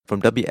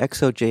From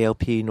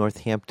WXOJLP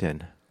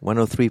Northampton,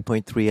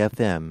 103.3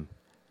 FM,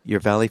 your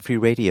Valley Free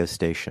radio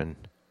station.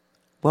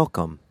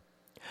 Welcome.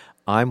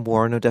 I'm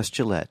Warren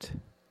Odess-Gillette,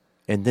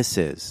 and this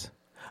is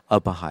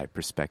A Baha'i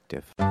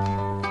Perspective.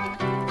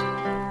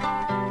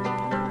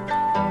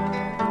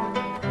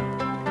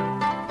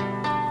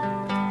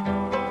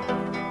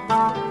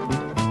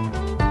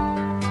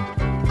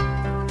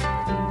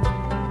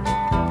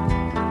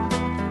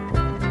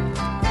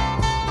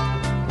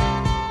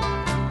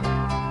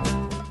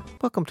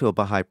 Welcome to A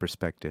Baha'i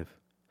Perspective.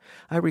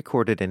 I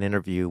recorded an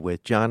interview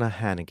with Jana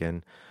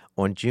Hannigan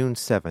on June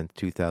 7th,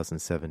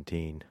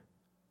 2017.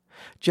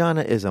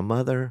 Jana is a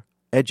mother,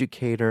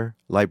 educator,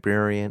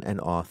 librarian, and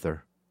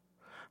author.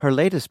 Her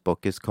latest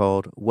book is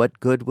called What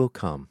Good Will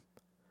Come.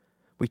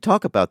 We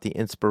talk about the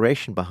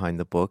inspiration behind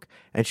the book,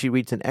 and she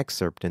reads an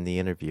excerpt in the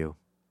interview.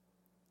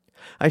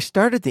 I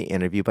started the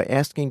interview by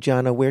asking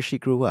Jana where she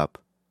grew up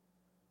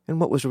and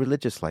what was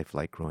religious life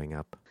like growing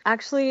up.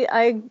 Actually,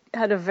 I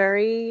had a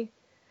very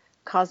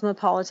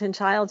cosmopolitan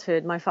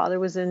childhood. My father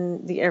was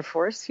in the Air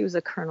Force. He was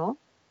a colonel.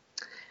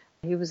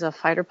 He was a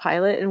fighter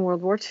pilot in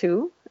World War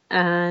II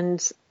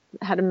and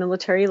had a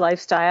military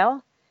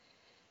lifestyle.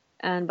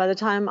 And by the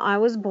time I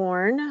was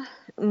born,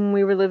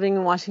 we were living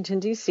in Washington,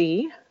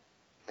 D.C.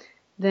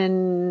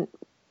 Then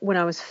when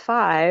I was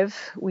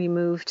 5, we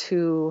moved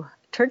to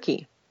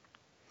Turkey.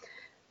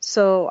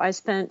 So I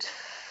spent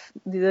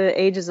the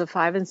ages of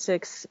 5 and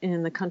 6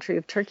 in the country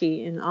of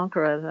Turkey, in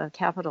Ankara, the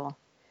capital.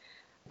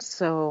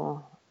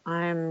 So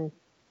I'm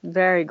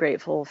very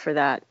grateful for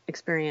that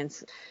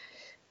experience.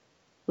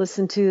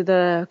 Listen to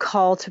the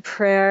call to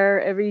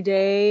prayer every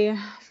day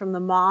from the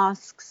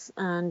mosques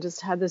and just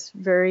had this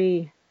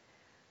very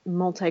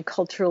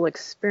multicultural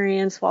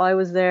experience while I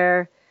was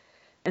there.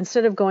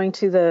 Instead of going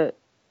to the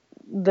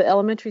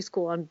elementary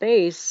school on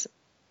base,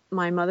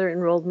 my mother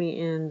enrolled me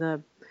in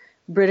the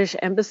British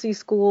Embassy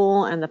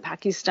School and the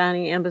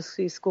Pakistani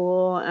Embassy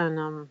School.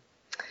 And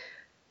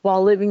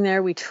while living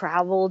there, we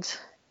traveled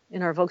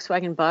in our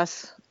Volkswagen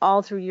bus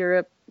all through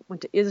Europe,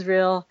 went to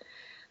Israel,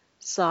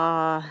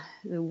 saw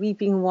the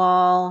Weeping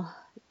Wall,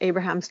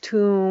 Abraham's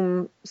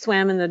tomb,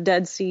 swam in the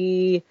Dead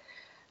Sea,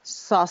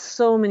 saw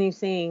so many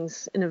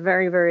things in a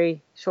very,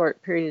 very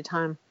short period of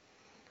time.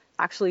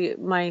 Actually,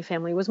 my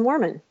family was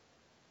Mormon,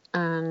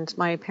 and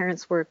my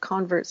parents were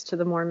converts to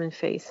the Mormon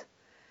faith.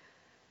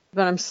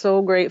 But I'm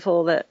so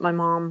grateful that my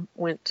mom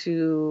went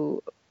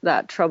to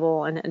that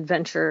trouble and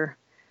adventure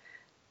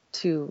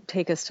to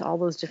take us to all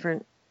those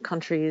different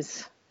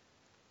countries.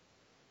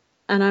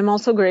 And I'm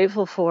also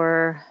grateful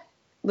for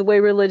the way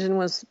religion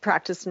was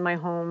practiced in my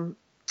home.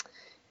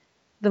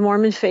 The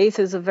Mormon faith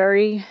is a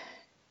very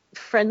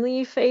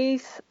friendly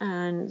faith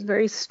and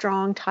very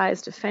strong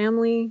ties to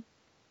family.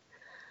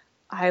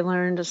 I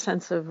learned a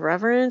sense of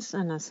reverence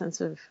and a sense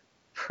of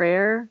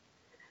prayer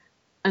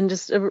and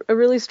just a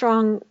really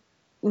strong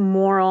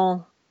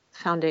moral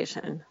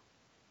foundation.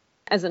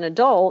 As an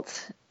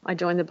adult, I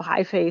joined the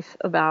Baha'i faith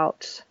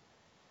about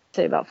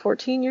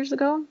 14 years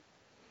ago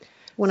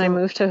when I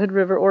moved to Hood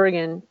River,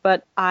 Oregon.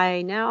 But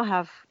I now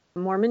have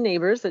Mormon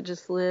neighbors that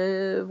just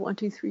live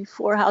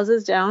 4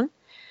 houses down.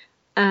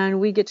 And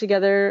we get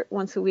together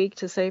once a week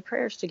to say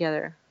prayers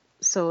together.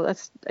 So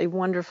that's a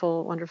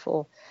wonderful,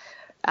 wonderful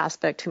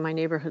aspect to my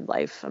neighborhood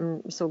life.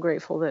 I'm so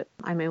grateful that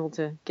I'm able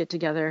to get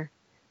together.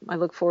 I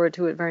look forward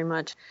to it very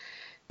much.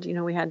 You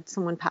know, we had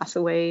someone pass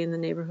away in the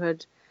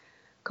neighborhood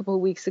a couple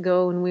of weeks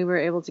ago, and we were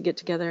able to get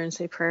together and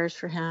say prayers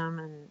for him.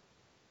 And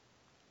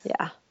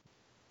yeah.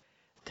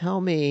 Tell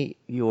me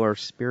your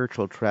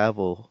spiritual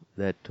travel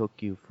that took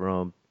you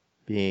from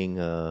being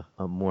a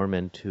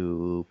Mormon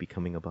to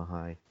becoming a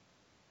Baha'i.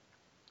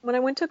 When I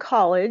went to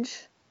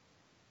college,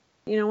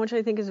 which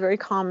I think is very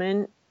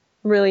common,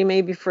 really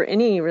maybe for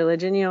any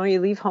religion, you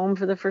leave home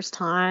for the first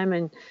time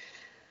and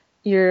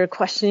you're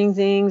questioning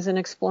things and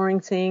exploring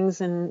things.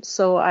 And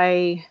so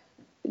I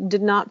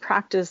did not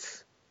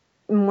practice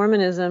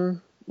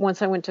Mormonism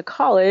once I went to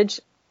college.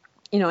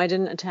 I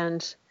didn't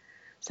attend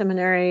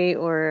seminary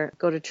or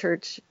go to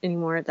church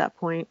anymore at that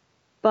point.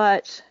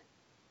 But,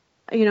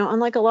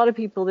 unlike a lot of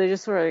people, they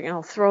just sort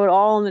of, throw it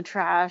all in the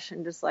trash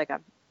and just like,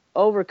 I'm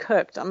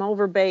overcooked, I'm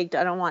overbaked,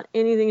 I don't want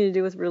anything to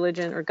do with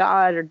religion or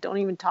God, or don't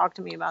even talk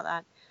to me about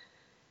that.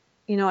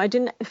 I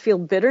didn't feel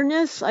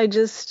bitterness. I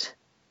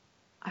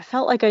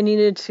felt like I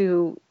needed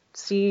to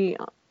see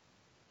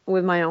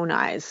with my own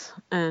eyes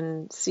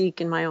and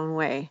seek in my own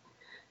way.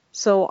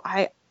 So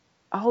I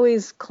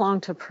always clung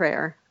to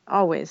prayer,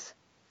 always.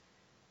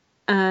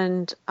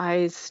 And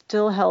I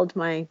still held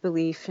my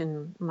belief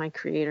in my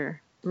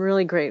Creator. I'm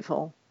really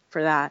grateful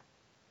for that.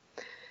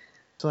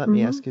 So let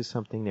me ask you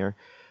something there.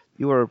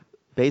 You were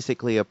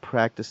basically a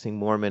practicing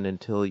Mormon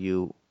until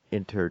you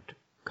entered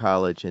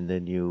college, and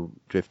then you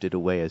drifted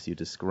away as you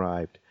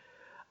described.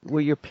 Were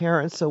your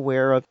parents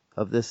aware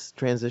of this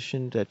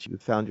transition that you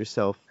found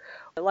yourself?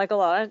 Like a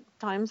lot of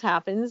times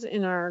happens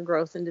in our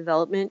growth and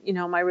development,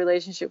 my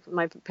relationship with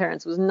my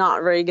parents was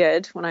not very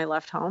good when I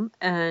left home.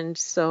 And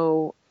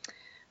so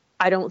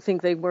I don't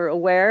think they were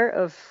aware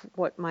of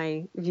what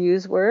my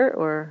views were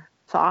or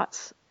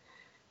thoughts.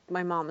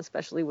 my mom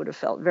especially would have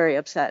felt very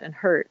upset and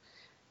hurt.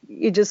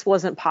 It just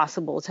wasn't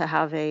possible to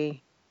have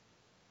a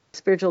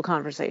spiritual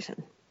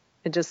conversation.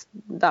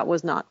 That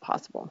was not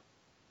possible.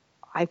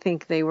 I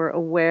think they were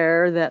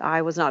aware that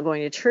I was not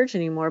going to church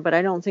anymore, but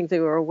I don't think they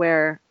were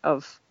aware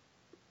of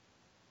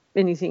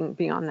anything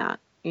beyond that,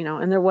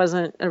 and there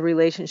wasn't a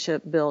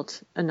relationship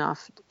built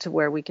enough to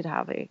where we could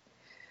have a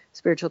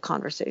spiritual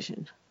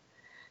conversation.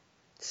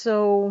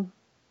 So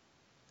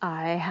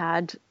I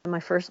had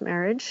my first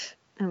marriage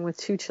and with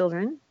 2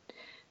 children,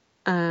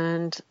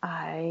 and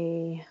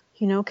I,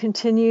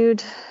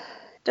 continued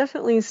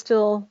definitely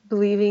still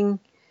believing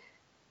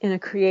in a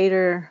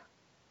creator,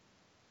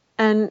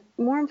 and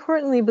more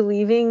importantly,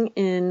 believing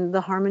in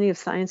the harmony of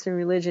science and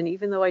religion,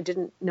 even though I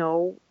didn't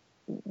know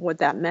what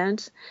that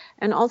meant.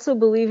 And also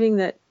believing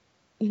that,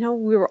 we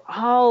were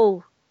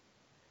all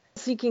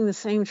seeking the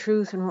same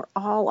truth, and we're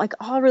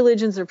all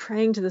religions are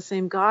praying to the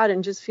same God,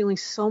 and just feeling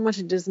so much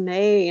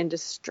dismay and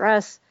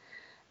distress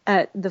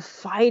at the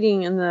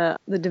fighting and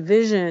the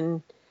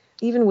division,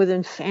 even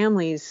within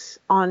families,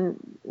 on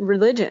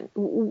religion,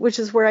 which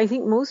is where I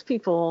think most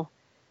people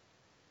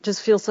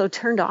just feel so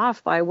turned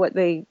off by what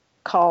they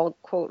call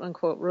quote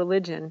unquote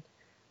religion,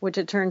 which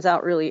it turns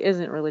out really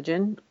isn't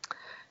religion.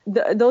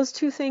 Those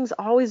 2 things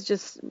always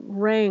just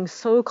rang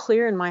so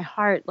clear in my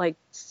heart. Like,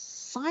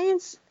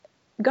 science,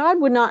 God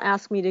would not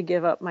ask me to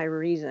give up my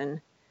reason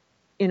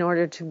in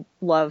order to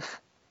love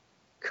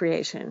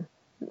creation.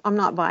 I'm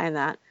not buying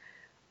that.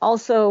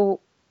 Also,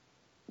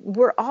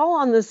 we're all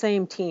on the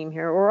same team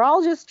here. We're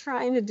all just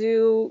trying to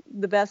do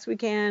the best we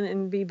can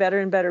and be better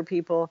and better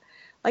people.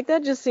 Like,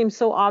 that just seems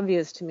so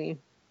obvious to me.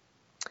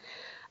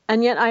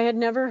 And yet I had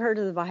never heard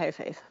of the Baha'i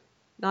faith.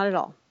 Not at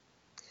all.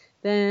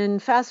 Then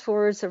fast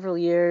forward several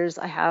years,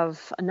 I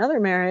have another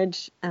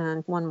marriage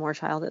and 1 more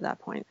child at that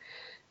point.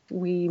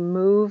 We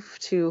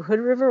moved to Hood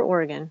River,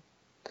 Oregon.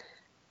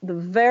 The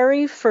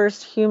very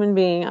first human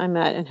being I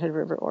met in Hood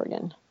River,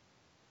 Oregon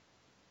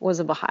was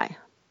a Baha'i.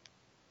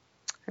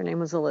 Her name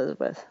was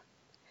Elizabeth.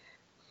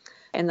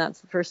 And that's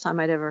the first time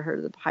I'd ever heard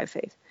of the Baha'i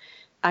faith.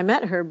 I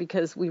met her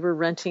because we were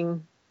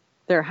renting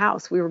their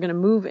house. We were going to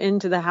move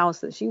into the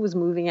house that she was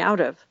moving out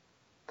of.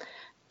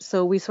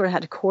 So we sort of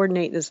had to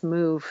coordinate this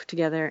move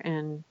together,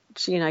 and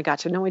she and I got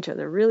to know each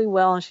other really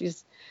well. And she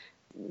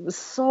was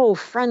so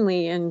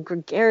friendly and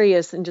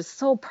gregarious and just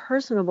so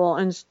personable,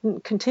 and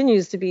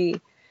continues to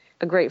be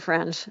a great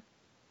friend.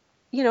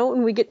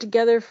 And we get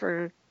together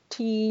for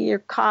tea or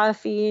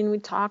coffee, and we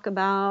talk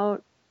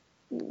about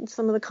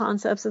some of the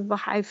concepts of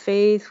Baha'i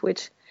faith,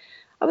 which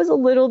I was a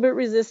little bit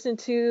resistant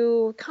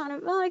to, kind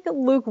of like a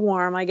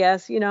lukewarm, I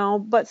guess,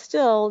 but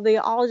still they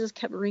all just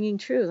kept ringing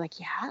true. Like,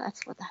 yeah,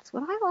 that's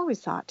what I've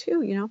always thought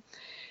too,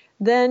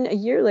 Then a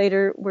year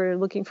later, we're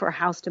looking for a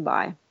house to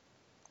buy.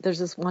 There's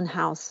this one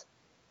house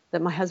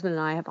that my husband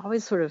and I have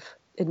always sort of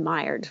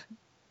admired.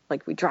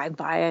 Like, we drive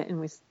by it,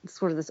 and it's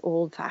sort of this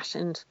old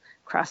fashioned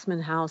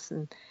craftsman house,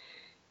 and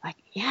like,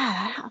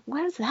 yeah,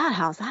 what is that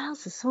house? That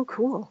house is so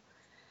cool.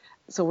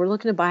 So we're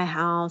looking to buy a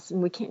house,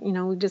 and we can't,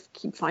 we just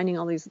keep finding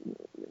all these,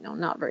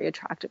 not very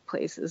attractive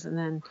places. And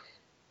then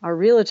our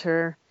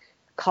realtor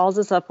calls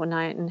us up one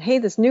night and, hey,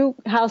 this new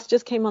house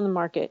just came on the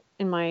market.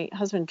 And my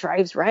husband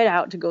drives right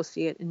out to go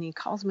see it. And he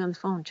calls me on the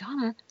phone,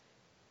 Jana,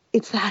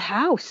 it's that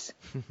house.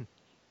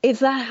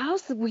 It's that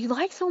house that we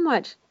like so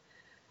much.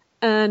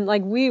 And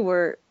like, we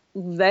were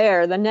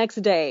there the next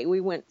day. We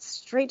went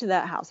straight to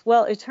that house.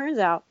 Well, it turns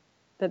out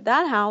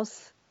that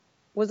house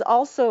was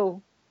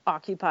also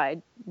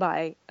occupied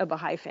by a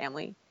Baha'i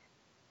family.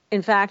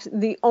 In fact,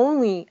 the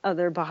only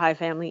other Baha'i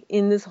family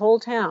in this whole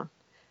town.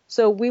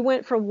 So we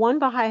went from one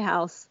Baha'i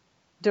house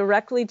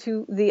directly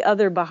to the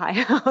other Baha'i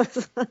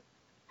house.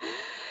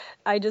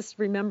 I just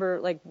remember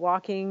like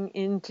walking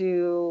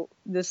into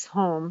this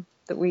home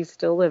that we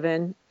still live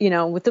in,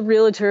 with the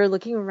realtor,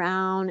 looking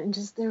around, and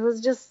there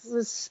was just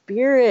this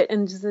spirit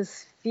and just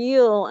this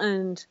feel.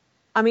 And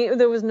I mean,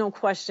 there was no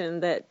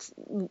question that,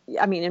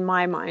 in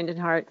my mind and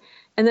heart.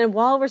 And then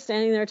while we're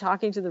standing there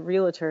talking to the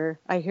realtor,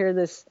 I hear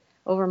this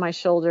over my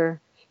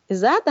shoulder,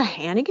 is that the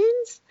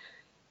Hannigans?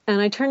 And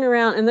I turn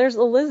around, and there's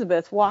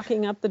Elizabeth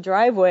walking up the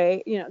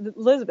driveway.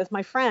 Elizabeth,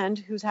 my friend,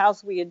 whose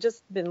house we had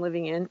just been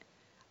living in.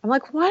 I'm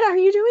like, what are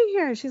you doing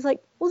here? And she's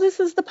like, well, this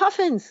is the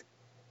Puffins.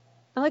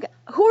 I'm like,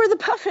 who are the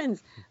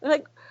Puffins? I'm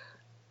like,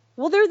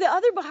 well, they're the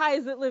other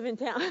Baha'is that live in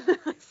town.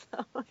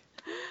 So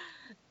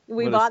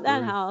we bought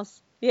that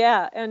house.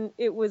 Yeah. And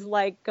it was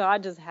like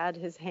God just had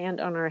his hand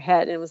on our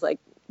head and was like,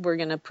 we're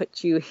going to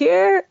put you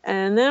here,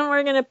 and then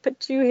we're going to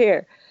put you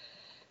here.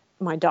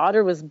 My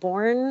daughter was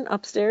born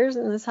upstairs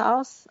in this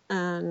house,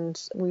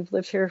 and we've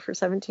lived here for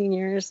 17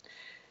 years.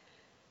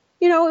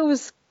 It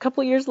was a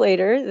couple years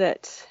later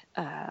that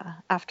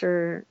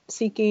after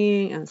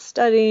seeking and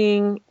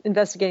studying,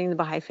 investigating the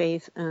Baha'i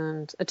faith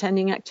and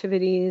attending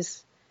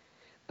activities,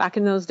 back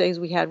in those days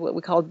we had what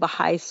we called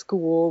Baha'i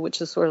school,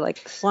 which is sort of like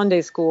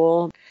Sunday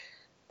school.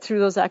 Through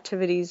those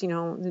activities,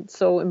 it's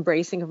so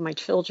embracing of my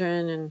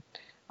children and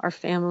our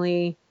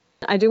family.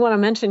 I do want to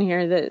mention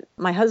here that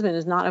my husband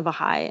is not a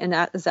Baha'i, and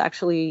that is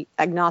actually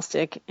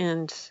agnostic,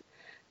 and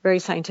very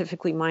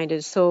scientifically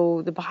minded.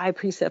 So the Baha'i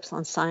precepts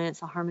on science,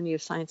 the harmony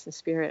of science and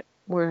spirit,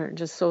 were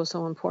just so,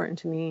 so important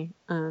to me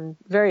and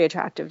very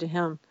attractive to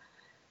him.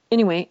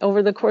 Anyway,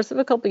 over the course of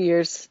a couple of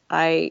years,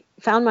 I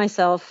found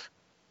myself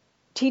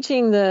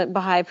teaching the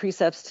Baha'i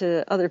precepts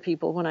to other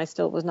people when I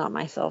still was not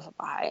myself a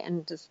Baha'i,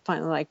 and just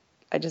finally,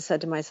 I just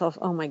said to myself,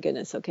 oh my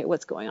goodness, okay,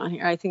 what's going on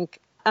here? I think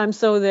I'm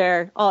so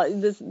there.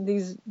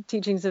 These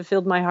teachings have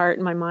filled my heart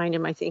and my mind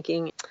and my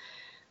thinking.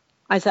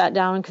 I sat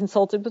down and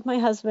consulted with my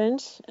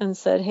husband and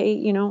said,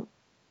 hey,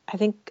 I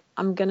think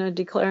I'm going to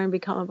declare and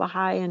become a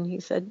Baha'i. And he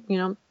said,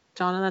 Jana,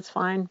 that's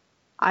fine.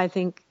 I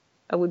think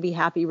I would be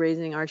happy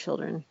raising our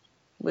children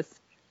with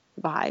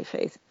the Baha'i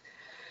faith.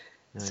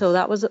 Nice. So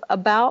that was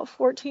about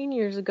 14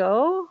 years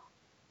ago.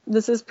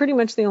 This is pretty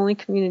much the only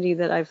community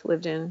that I've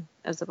lived in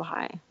as a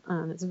Baha'i.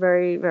 It's a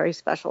very, very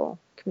special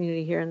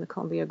community here in the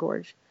Columbia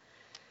Gorge.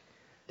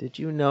 Did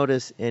you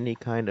notice any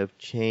kind of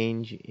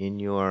change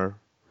in your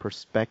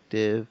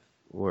perspective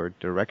or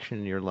direction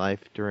in your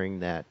life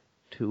during that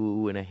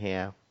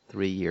 2.5,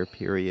 3-year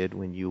period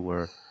when you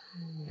were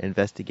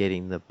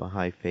investigating the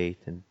Baha'i faith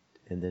and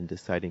then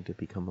deciding to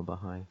become a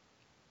Baha'i?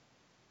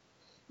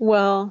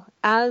 Well,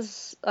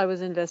 as I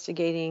was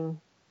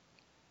investigating,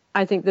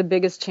 I think the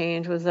biggest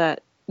change was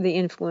that the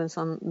influence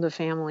on the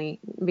family,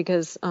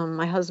 because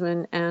my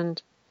husband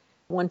and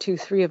 1, 2,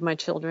 3 of my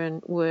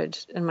children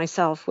and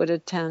myself would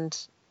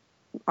attend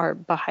our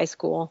Baha'i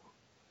school.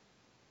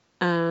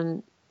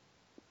 And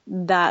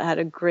that had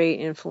a great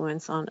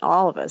influence on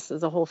all of us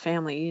as a whole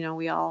family.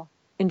 We all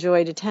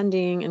enjoyed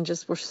attending and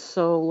just were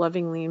so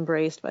lovingly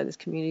embraced by this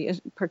community,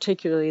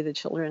 particularly the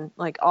children.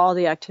 Like, all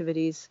the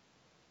activities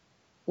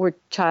were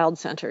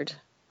child-centered.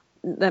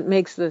 That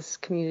makes this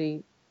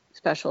community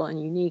special and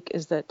unique,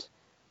 is that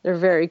they're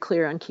very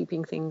clear on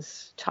keeping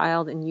things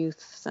child and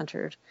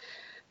youth-centered.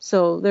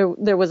 So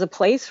there was a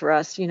place for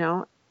us,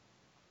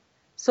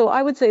 So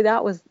I would say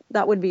that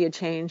would be a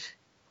change.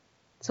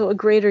 So a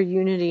greater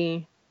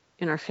unity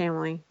in our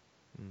family.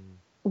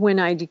 When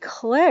I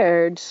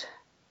declared,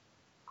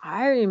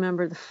 I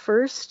remember the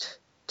first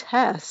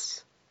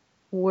tests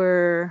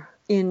were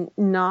in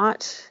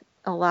not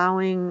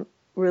allowing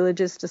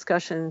religious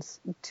discussions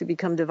to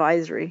become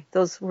divisory.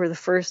 Those were the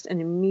first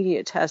and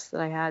immediate tests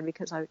that I had,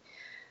 because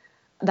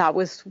that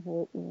was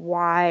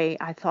why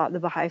I thought the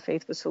Baha'i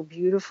faith was so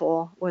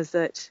beautiful, was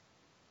that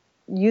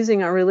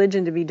using our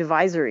religion to be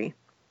divisory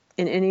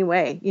in any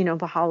way.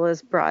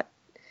 Baha'u'llah's brought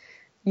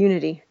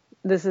unity.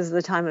 This is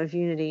the time of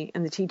unity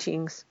and the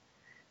teachings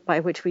by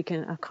which we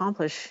can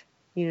accomplish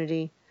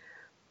unity.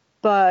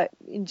 But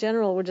in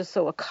general, we're just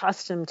so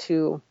accustomed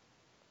to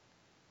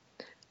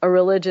a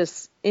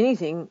religious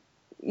anything.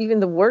 Even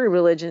the word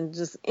religion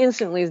just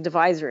instantly is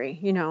divisory.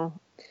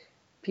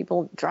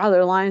 People draw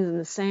their lines in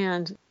the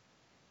sand.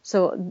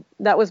 So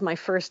that was my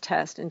first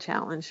test and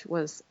challenge,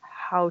 was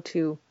how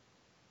to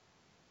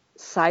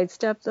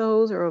sidestep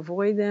those or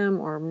avoid them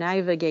or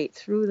navigate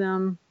through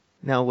them.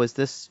 Now, was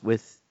this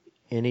with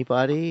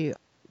anybody?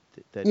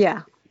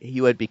 Yeah.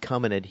 You had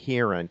become an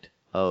adherent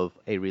of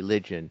a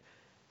religion,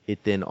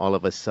 it then all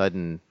of a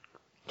sudden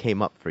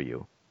came up for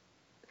you.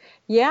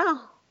 Yeah.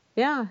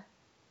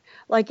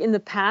 Like in the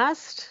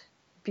past,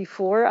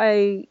 before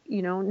I,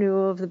 knew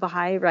of the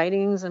Baha'i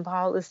writings and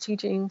Baha'u'llah's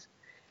teachings.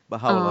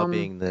 Baha'u'llah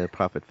being the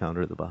prophet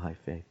founder of the Baha'i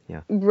faith,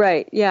 yeah.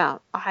 Right, yeah.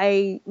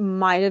 I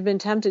might have been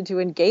tempted to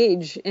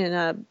engage in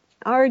an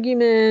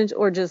argument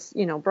or just,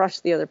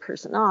 brush the other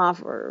person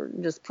off or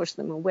just push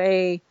them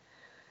away.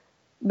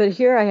 But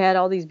here I had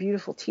all these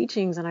beautiful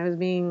teachings, and I was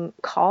being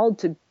called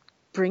to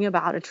bring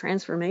about a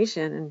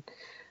transformation, and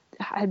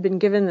I had been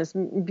given this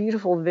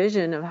beautiful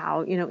vision of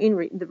how,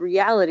 the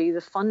reality,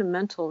 the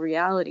fundamental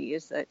reality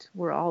is that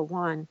we're all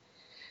one.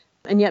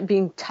 And yet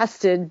being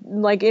tested,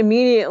 like,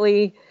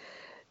 immediately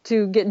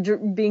to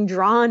being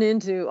drawn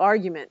into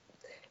argument.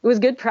 It was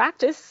good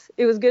practice.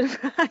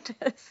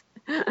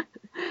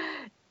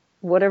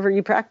 Whatever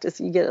you practice,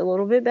 you get a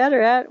little bit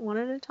better at, one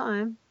at a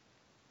time.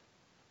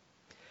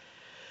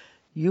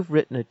 You've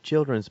written a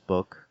children's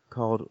book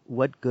called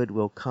What Good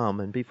Will Come.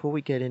 And before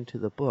we get into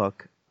the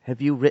book,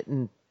 have you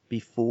written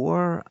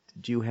before?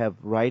 Do you have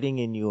writing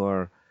in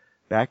your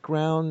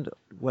background?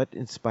 What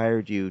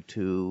inspired you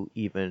to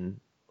even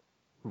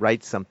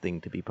write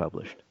something to be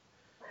published?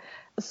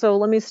 So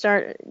let me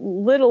start a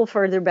little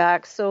further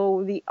back.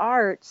 So the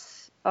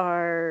arts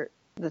are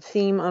the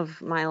theme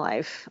of my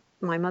life.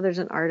 My mother's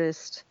an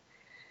artist,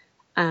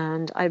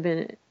 and I've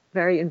been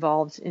very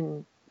involved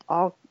in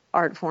all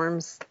art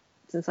forms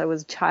since I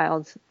was a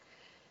child.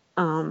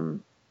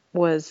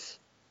 Was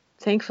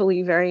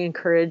thankfully very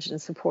encouraged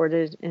and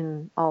supported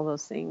in all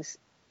those things.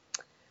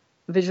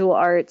 Visual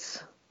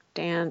arts,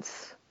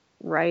 dance,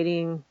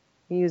 writing,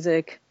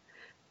 music.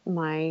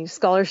 My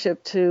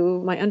scholarship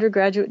to my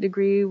undergraduate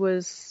degree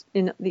was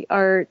in the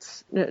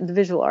arts, the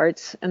visual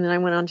arts, and then I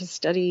went on to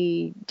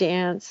study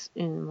dance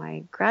in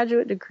my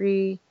graduate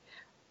degree,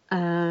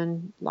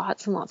 and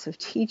lots of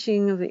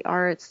teaching of the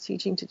arts,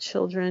 teaching to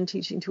children,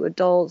 teaching to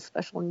adults,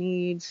 special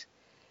needs.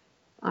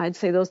 I'd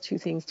say those two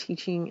things,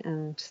 teaching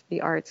and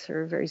the arts,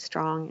 are very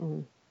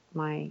strong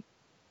my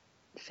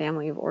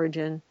family of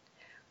origin.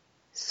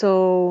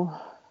 So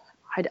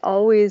I'd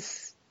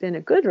always been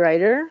a good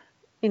writer.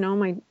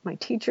 My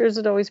teachers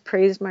had always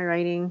praised my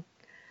writing.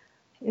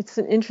 It's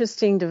an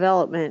interesting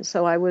development.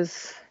 So I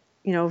was,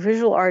 a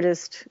visual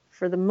artist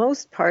for the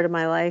most part of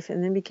my life,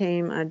 and then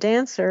became a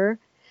dancer.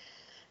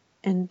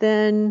 And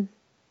then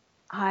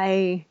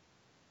I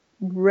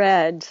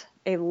read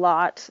a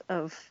lot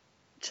of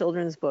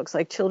children's books.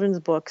 Like, children's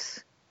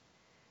books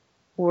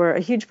were a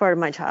huge part of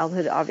my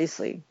childhood,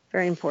 obviously,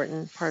 very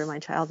important part of my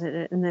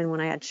childhood. And then when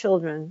I had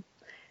children,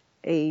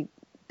 a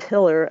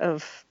pillar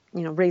of,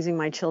 raising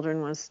my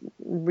children was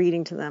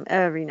reading to them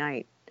every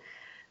night.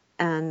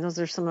 And those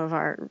are some of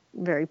our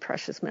very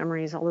precious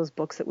memories, all those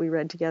books that we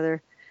read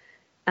together.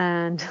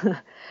 And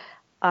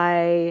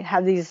I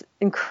have these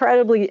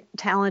incredibly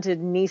talented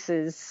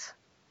nieces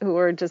who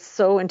are just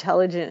so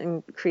intelligent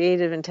and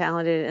creative and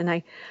talented.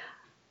 And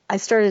I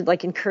started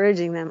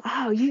encouraging them.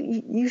 Oh,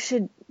 you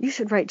should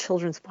write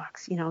children's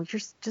books. You're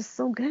just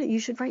so good at it. You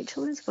should write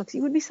children's books.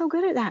 You would be so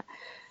good at that.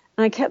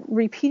 And I kept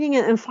repeating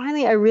it. And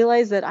finally I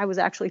realized that I was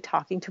actually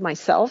talking to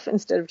myself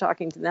instead of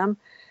talking to them.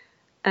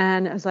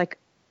 And I was like,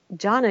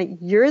 Jana,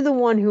 you're the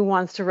one who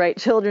wants to write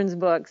children's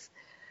books.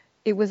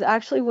 It was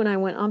actually when I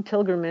went on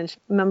pilgrimage.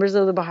 Members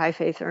of the Baha'i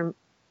faith are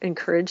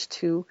encouraged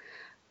to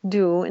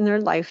do in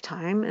their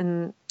lifetime.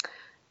 And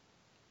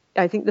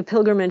I think the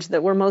pilgrimage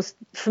that we're most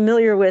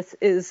familiar with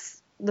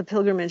is the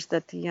pilgrimage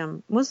that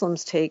the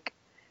Muslims take.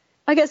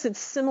 I guess it's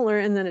similar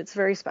in that it's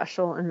very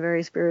special and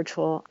very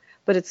spiritual,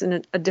 but it's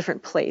in a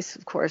different place,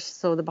 of course.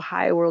 So the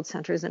Baha'i World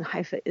Center is in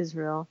Haifa,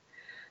 Israel,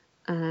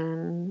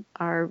 and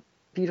our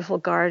beautiful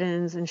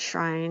gardens and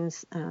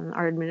shrines and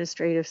our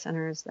administrative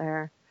centers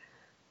there.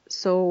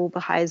 So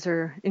Baha'is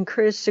are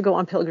encouraged to go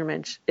on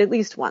pilgrimage at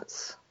least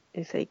once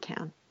if they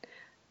can.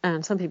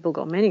 And some people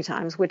go many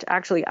times, which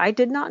actually I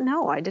did not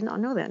know. I did not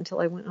know that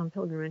until I went on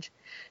pilgrimage.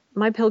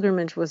 My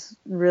pilgrimage was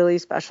really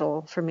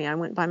special for me. I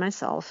went by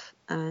myself,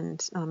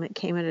 and it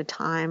came at a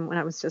time when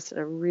I was just at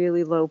a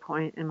really low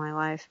point in my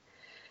life.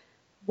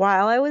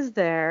 While I was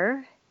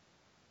there,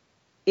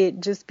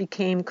 it just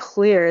became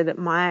clear that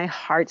my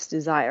heart's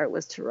desire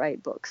was to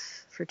write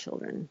books for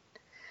children.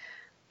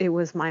 It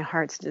was my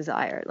heart's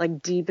desire,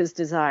 deepest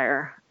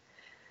desire.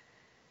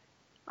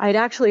 I'd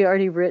actually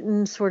already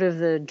written sort of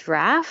the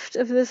draft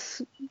of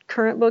this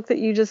current book that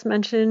you just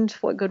mentioned,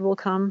 What Good Will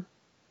Come.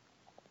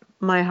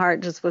 My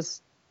heart just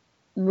was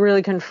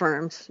really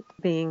confirmed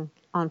being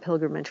on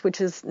pilgrimage, which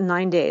is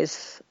 9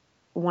 days.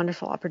 A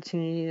wonderful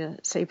opportunity to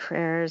say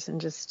prayers and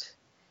just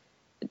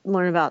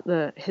learn about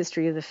the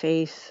history of the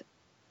faith.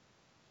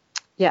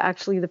 Yeah,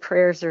 actually the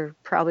prayers are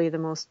probably the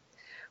most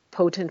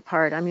potent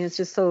part. I mean, it's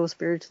just so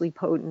spiritually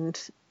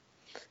potent.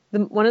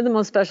 One of the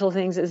most special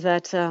things is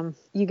that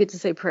you get to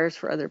say prayers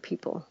for other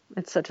people.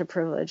 It's such a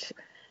privilege.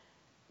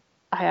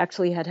 I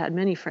actually had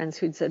many friends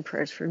who'd said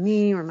prayers for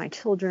me or my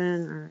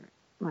children or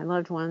my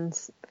loved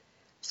ones.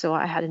 So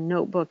I had a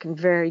notebook and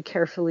very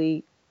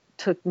carefully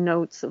took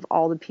notes of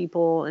all the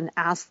people and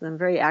asked them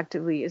very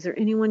actively, is there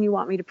anyone you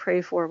want me to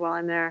pray for while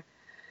I'm there?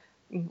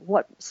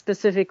 What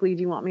specifically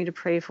do you want me to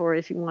pray for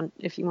if you want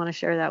to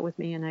share that with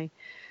me? And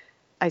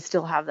I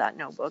still have that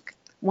notebook.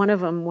 One of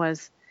them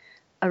was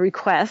a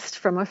request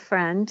from a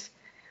friend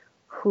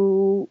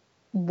who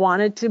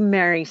wanted to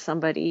marry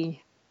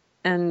somebody,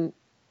 and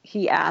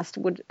he asked,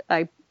 would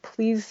I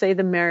please say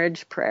the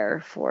marriage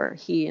prayer for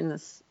he and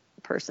this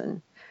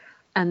person?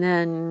 And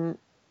then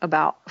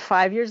about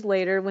 5 years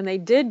later, when they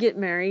did get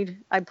married,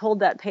 I pulled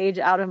that page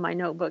out of my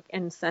notebook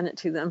and sent it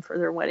to them for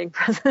their wedding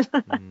present.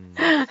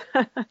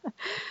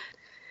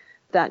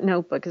 That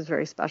notebook is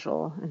very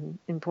special and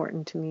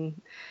important to me.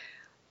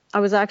 I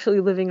was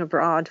actually living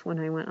abroad when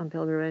I went on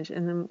pilgrimage,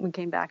 and then we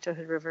came back to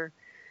Hood River.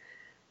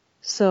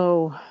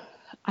 So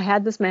I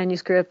had this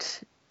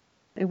manuscript.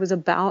 It was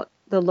about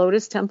the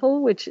Lotus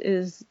Temple, which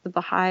is the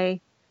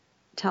Baha'i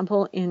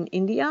temple in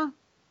India.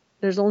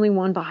 There's only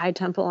one Baha'i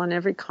temple on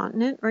every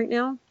continent right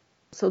now.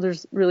 So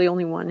there's really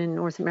only one in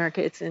North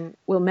America. It's in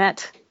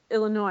Wilmette,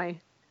 Illinois,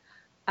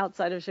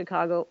 outside of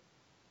Chicago.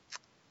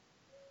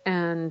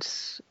 And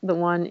the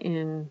one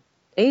in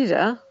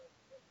Asia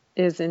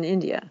is in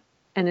India.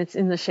 And it's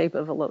in the shape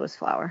of a lotus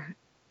flower.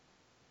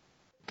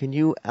 Can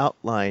you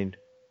outline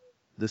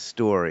the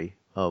story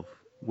of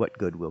What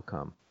Good Will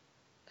Come?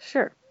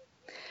 Sure.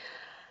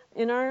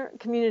 In our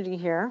community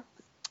here,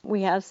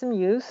 we have some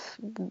youth,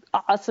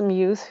 awesome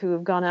youth who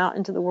have gone out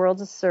into the world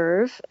to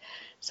serve.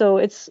 So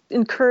it's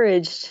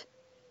encouraged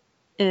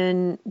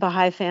in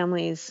Baha'i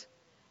families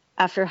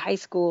after high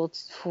school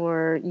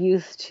for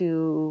youth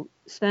to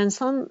spend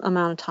some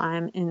amount of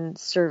time in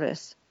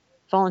service,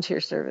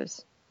 volunteer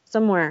service,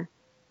 somewhere.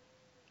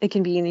 It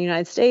can be in the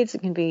United States.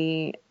 It can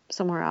be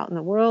somewhere out in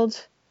the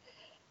world.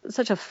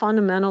 Such a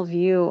fundamental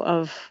view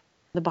of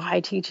the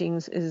Baha'i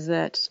teachings is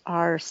that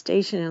our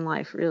station in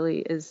life really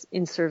is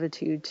in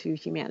servitude to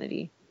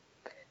humanity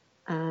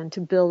and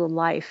to build a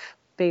life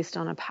based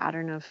on a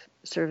pattern of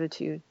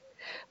servitude,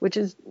 which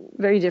is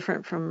very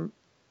different from,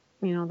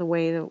 the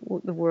way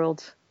the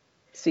world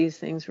sees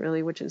things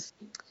really, which is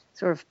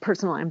sort of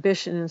personal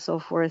ambition and so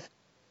forth.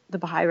 The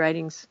Baha'i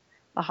writings,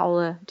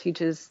 Baha'u'llah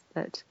teaches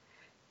that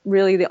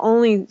really the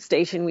only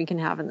station we can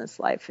have in this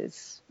life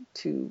is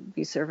to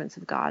be servants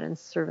of God and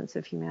servants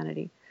of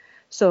humanity.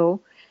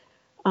 So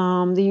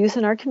the youth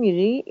in our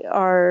community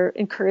are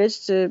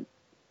encouraged to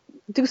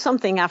do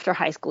something after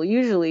high school,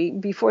 usually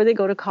before they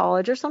go to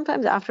college, or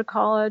sometimes after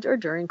college or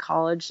during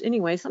college.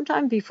 Anyway,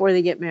 sometime before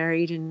they get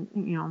married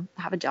and,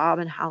 have a job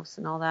and house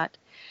and all that.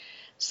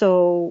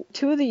 So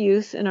two of the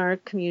youth in our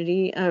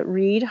community,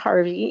 Reed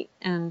Harvey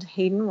and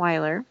Hayden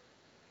Weiler,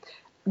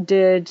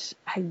 did,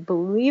 I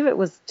believe it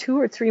was 2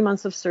 or 3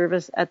 months of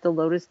service at the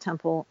Lotus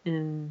Temple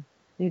in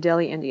New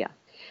Delhi, India.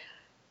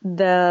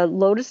 The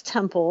Lotus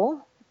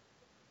Temple,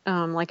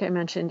 like I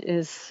mentioned,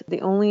 is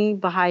the only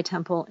Baha'i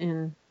temple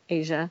in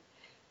Asia,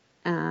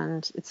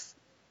 and it's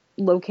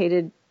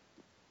located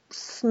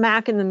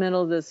smack in the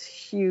middle of this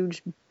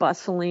huge,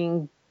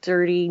 bustling,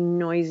 dirty,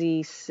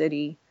 noisy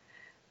city.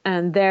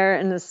 And there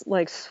in this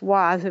like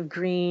swath of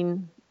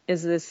green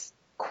is this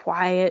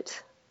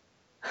quiet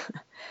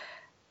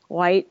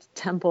white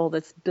temple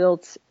that's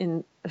built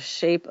in the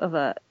shape of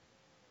a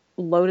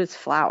lotus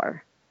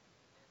flower.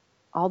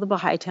 All the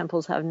Baha'i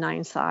temples have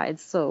 9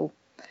 sides, so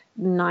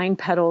 9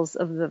 petals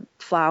of the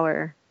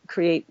flower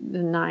create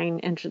the 9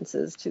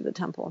 entrances to the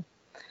temple.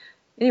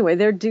 Anyway,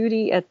 their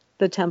duty at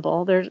the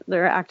temple,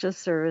 their act of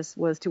service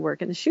was to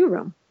work in the shoe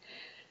room.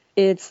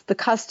 It's the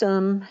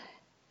custom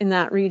in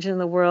that region of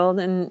the world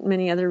and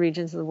many other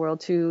regions of the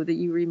world too, that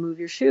you remove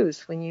your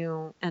shoes when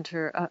you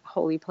enter a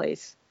holy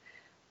place,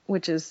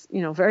 which is,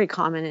 very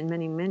common in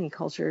many, many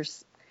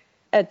cultures.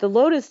 At the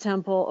Lotus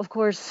Temple, of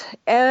course,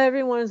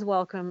 everyone is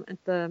welcome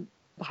at the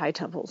Baha'i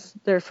temples.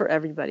 They're for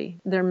everybody.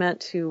 They're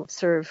meant to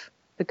serve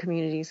the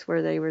communities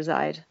where they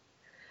reside,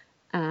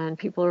 and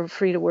people are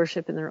free to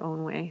worship in their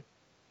own way.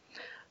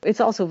 It's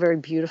also very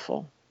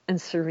beautiful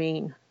and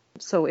serene,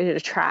 so it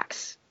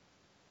attracts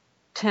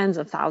tens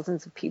of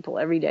thousands of people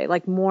every day.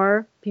 Like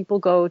more people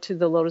go to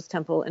the Lotus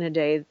Temple in a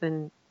day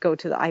than go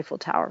to the Eiffel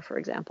Tower, for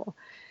example.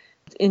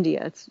 It's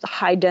India. It's a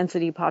high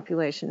density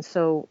population.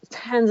 So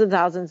tens of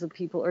thousands of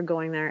people are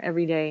going there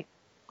every day.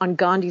 On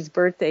Gandhi's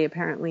birthday,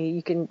 apparently,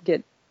 you can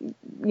get,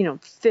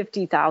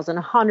 50,000,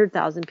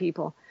 100,000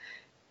 people.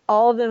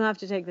 All of them have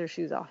to take their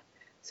shoes off.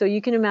 So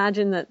you can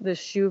imagine that the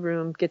shoe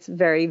room gets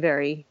very,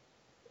 very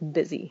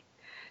busy.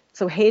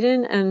 So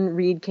Hayden and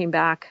Reed came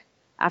back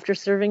after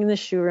serving in the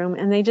shoe room,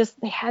 and they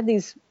had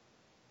these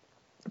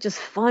just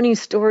funny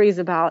stories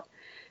about,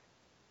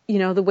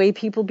 the way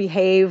people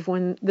behave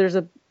when there's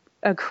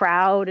a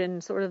crowd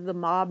and sort of the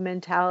mob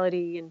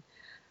mentality and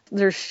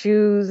their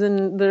shoes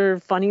and their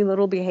funny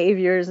little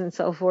behaviors and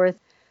so forth.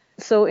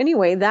 So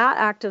anyway, that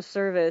act of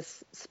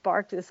service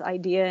sparked this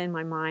idea in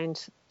my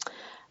mind,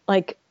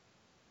 like,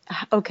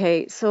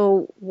 okay,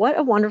 so what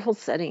a wonderful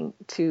setting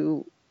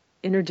to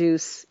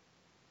introduce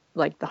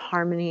like the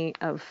harmony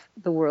of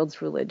the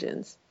world's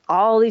religions.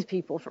 All these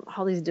people from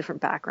all these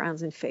different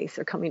backgrounds and faiths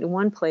are coming to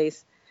one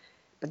place,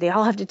 but they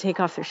all have to take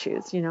off their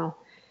shoes,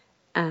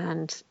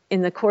 And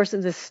in the course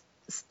of this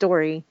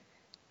story,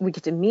 we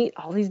get to meet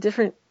all these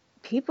different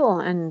people,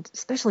 and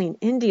especially in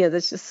India,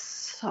 that's just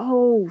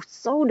so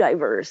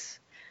diverse,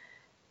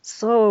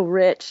 so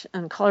rich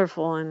and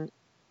colorful. And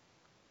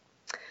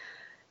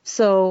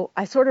so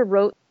I sort of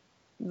wrote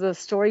the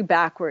story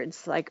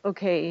backwards. Like,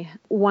 okay,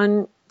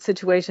 one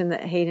situation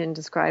that Hayden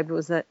described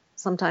was that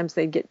sometimes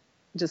they'd get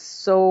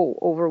just so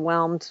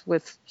overwhelmed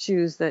with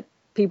shoes that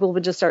people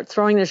would just start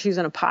throwing their shoes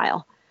in a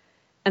pile,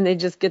 and they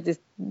just get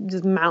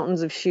just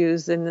mountains of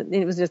shoes, and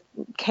it was just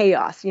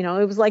chaos. It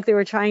was like they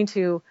were trying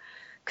to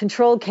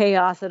control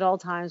chaos at all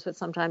times, but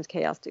sometimes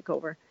chaos took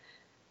over.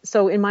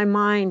 So in my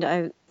mind,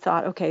 I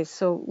thought, okay,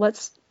 so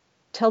let's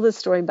tell this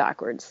story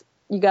backwards.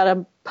 You got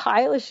a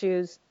pile of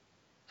shoes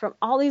from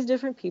all these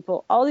different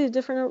people, all these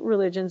different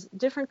religions,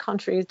 different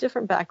countries,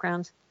 different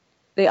backgrounds.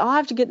 They all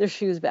have to get their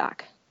shoes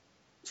back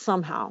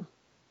somehow.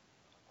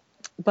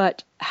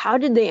 But how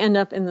did they end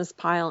up in this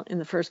pile in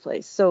the first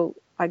place? So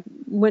I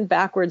went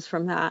backwards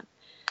from that.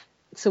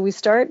 So we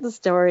start the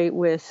story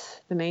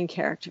with the main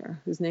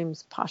character, whose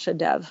name's Pasha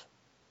Dev.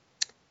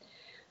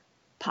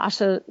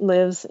 Pasha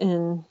lives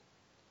in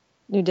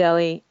New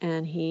Delhi,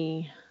 and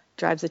he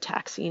drives a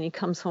taxi, and he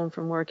comes home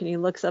from work, and he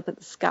looks up at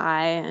the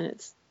sky, and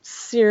it's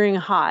searing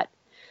hot.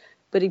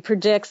 But he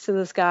predicts to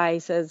the sky, he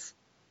says,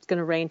 it's going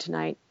to rain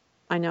tonight.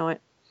 I know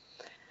it.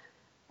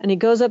 And he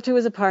goes up to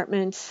his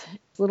apartment,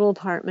 his little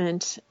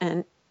apartment,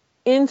 and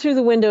in through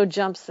the window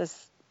jumps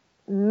this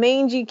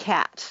mangy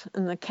cat.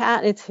 And the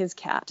cat, it's his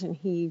cat. And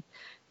he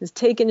is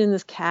taken in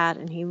this cat,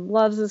 and he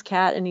loves this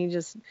cat, and he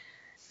just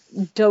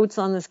dotes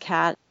on this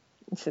cat.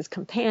 It's his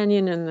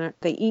companion, and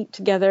they eat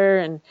together,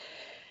 and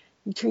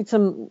he treats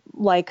him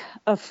like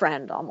a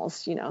friend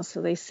almost,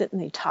 So they sit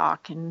and they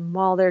talk. And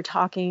while they're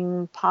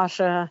talking,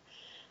 Pasha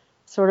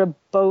sort of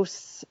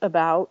boasts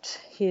about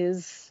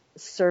his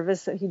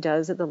service that he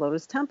does at the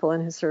Lotus Temple,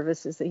 and his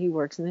service is that he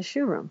works in the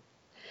shoe room.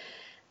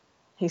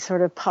 He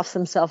sort of puffs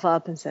himself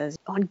up and says,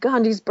 on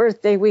Gandhi's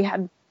birthday, we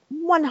had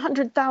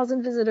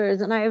 100,000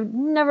 visitors and I have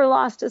never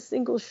lost a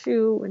single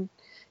shoe. And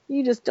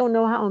you just don't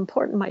know how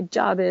important my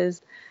job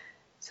is.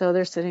 So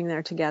they're sitting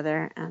there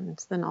together.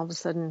 And then all of a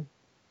sudden,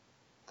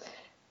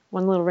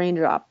 one little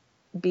raindrop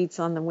beats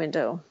on the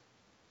window.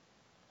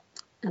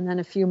 And then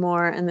a few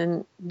more. And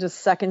then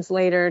just seconds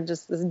later,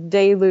 just this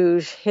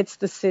deluge hits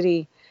the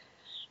city,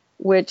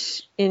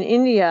 which in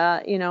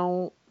India,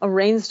 a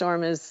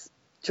rainstorm is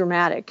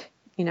dramatic.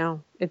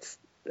 It's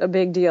a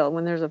big deal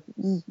when there's a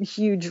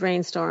huge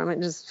rainstorm.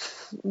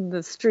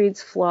 The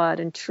streets flood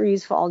and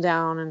trees fall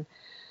down. And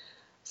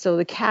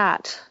so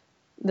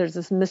there's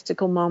this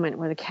mystical moment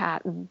where the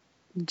cat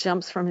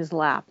jumps from his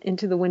lap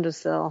into the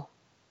windowsill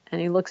and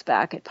he looks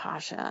back at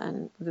Pasha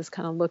and this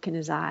kind of look in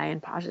his eye.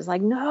 And Pasha's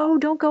like, no,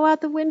 don't go out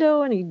the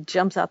window. And he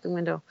jumps out the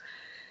window.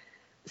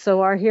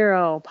 So our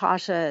hero,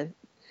 Pasha,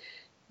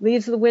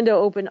 leaves the window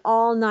open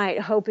all night,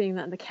 hoping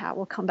that the cat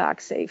will come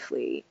back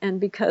safely. And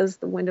because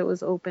the window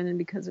was open and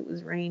because it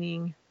was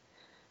raining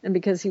and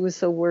because he was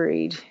so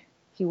worried,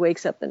 he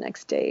wakes up the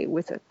next day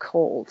with a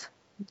cold,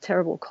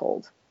 terrible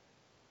cold.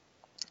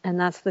 And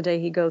that's the day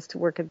he goes to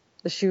work at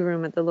the shoe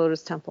room at the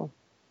Lotus Temple.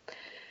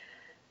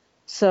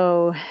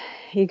 So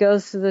he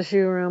goes to the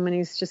shoe room and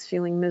he's just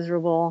feeling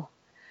miserable.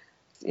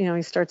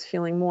 He starts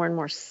feeling more and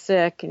more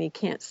sick and he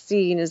can't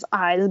see and his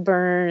eyes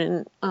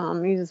burn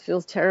and he just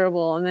feels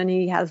terrible. And then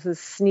he has this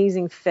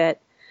sneezing fit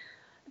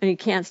and he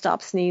can't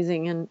stop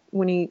sneezing. And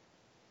when he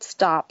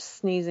stops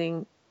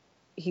sneezing,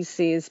 he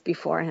sees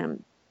before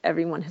him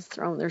everyone has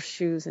thrown their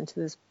shoes into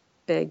this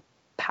big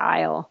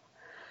pile.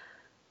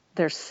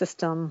 Their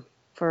system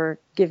for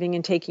giving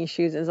and taking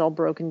shoes is all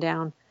broken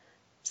down.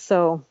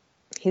 So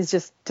he's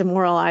just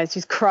demoralized.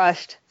 He's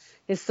crushed.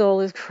 His soul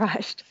is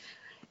crushed.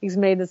 He's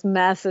made this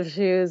mess of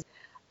shoes.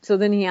 So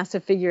then he has to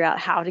figure out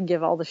how to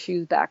give all the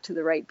shoes back to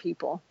the right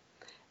people.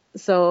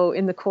 So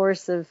in the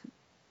course of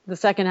the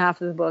second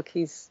half of the book,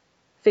 he's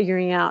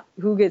figuring out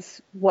who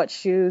gets what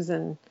shoes.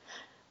 And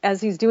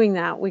as he's doing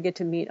that, we get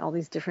to meet all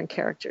these different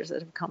characters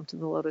that have come to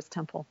the Lotus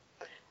Temple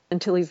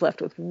until he's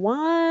left with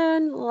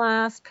one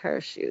last pair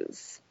of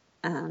shoes.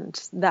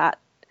 And that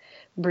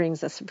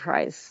brings a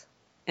surprise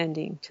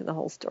ending to the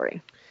whole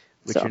story.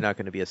 Which you're not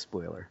going to be a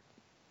spoiler.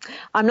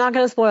 I'm not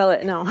going to spoil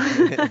it, no.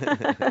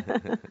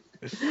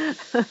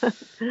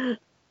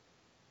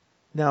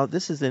 Now,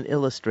 this is an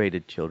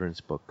illustrated children's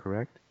book,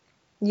 correct?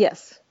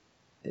 Yes.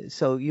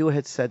 So you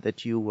had said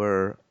that you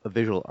were a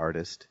visual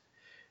artist.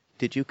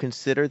 Did you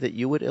consider that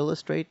you would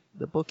illustrate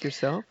the book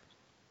yourself?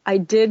 I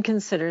did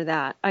consider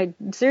that. I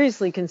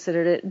seriously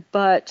considered it,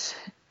 but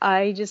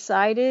I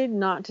decided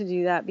not to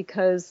do that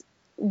because,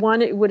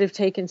 one, it would have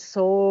taken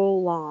so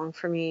long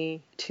for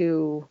me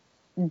to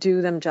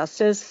do them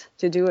justice,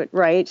 to do it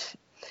right.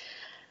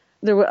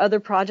 There were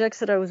other projects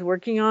that I was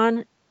working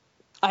on.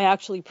 I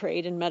actually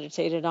prayed and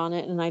meditated on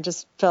it, and I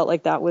just felt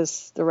like that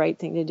was the right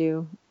thing to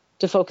do,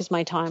 to focus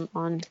my time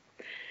on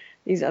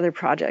these other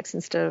projects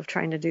instead of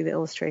trying to do the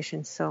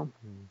illustrations. So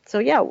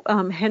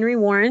Henry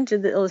Warren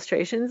did the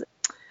illustrations.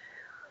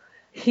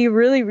 He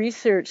really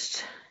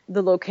researched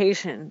the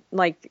location.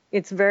 Like,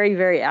 it's very,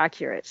 very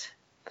accurate.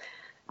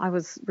 I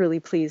was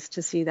really pleased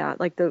to see that,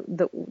 like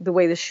the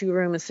way the shoe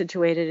room is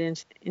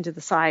situated into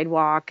the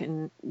sidewalk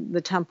and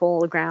the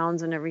temple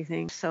grounds and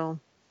everything. So,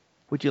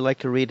 would you like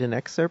to read an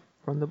excerpt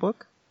from the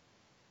book?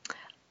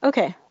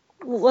 Okay,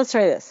 well, let's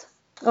try this.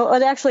 Oh,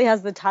 it actually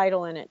has the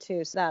title in it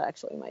too, so that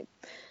actually might.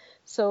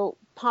 So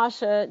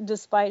Pasha,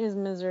 despite his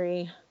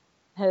misery,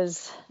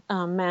 has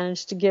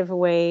managed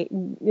to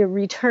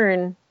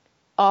return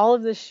all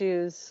of the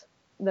shoes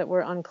that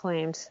were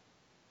unclaimed.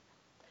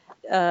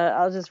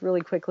 I'll just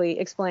really quickly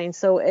explain.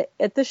 So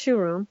at the shoe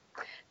room,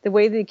 the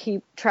way they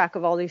keep track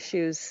of all these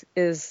shoes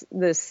is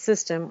this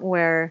system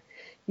where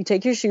you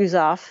take your shoes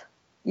off,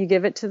 you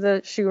give it to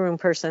the shoe room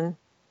person,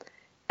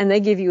 and they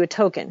give you a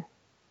token.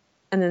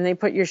 And then they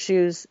put your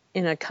shoes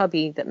in a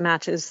cubby that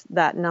matches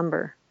that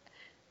number.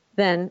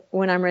 Then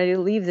when I'm ready to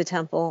leave the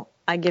temple,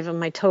 I give them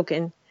my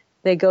token.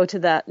 They go to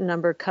that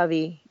number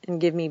cubby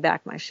and give me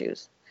back my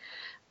shoes.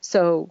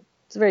 So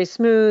it's very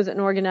smooth and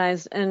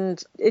organized,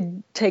 and it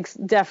takes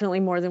definitely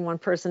more than one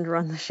person to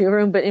run the shoe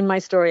room. But in my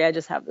story, I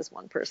just have this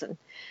one person.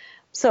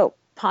 So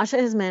Pasha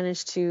has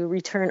managed to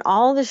return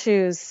all the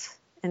shoes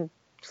and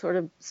sort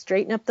of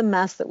straighten up the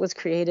mess that was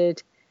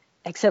created,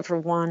 except for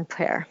one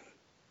pair.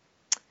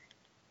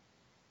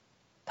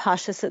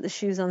 Pasha set the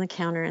shoes on the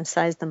counter and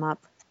sized them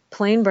up.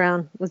 Plain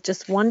brown with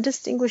just one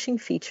distinguishing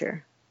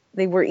feature.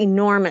 They were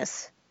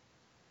enormous.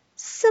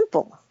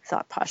 Simple,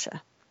 thought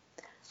Pasha.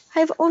 I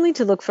have only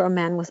to look for a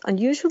man with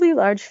unusually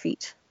large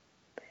feet.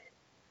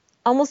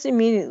 Almost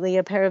immediately,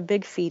 a pair of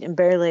big feet and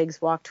bare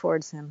legs walked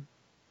towards him.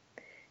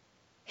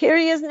 Here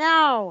he is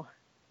now!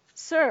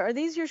 Sir, are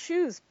these your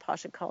shoes?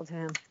 Pasha called to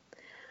him.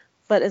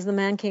 But as the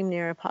man came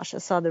nearer, Pasha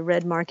saw the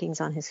red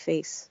markings on his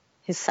face,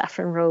 his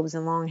saffron robes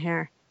and long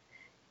hair.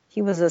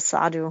 He was a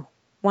sadhu,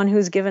 one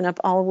who's given up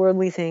all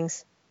worldly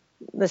things.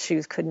 The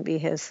shoes couldn't be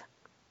his.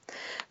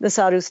 The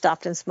sadhu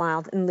stopped and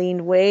smiled and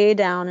leaned way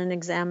down and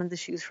examined the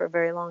shoes for a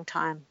very long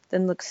time,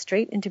 then looked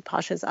straight into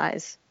Pasha's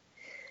eyes.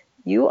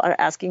 You are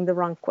asking the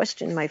wrong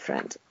question, my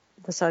friend,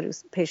 the sadhu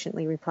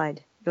patiently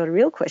replied. Your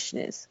real question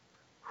is,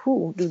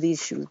 who do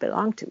these shoes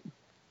belong to?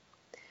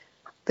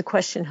 The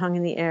question hung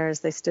in the air as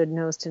they stood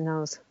nose to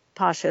nose.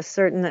 Pasha,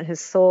 certain that his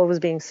soul was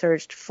being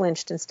searched,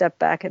 flinched and stepped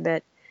back a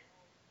bit.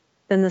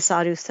 Then the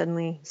sadhu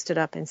suddenly stood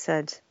up and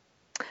said,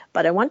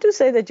 but I want to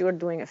say that you are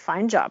doing a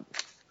fine job.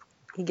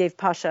 He gave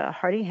Pasha a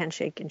hearty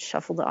handshake and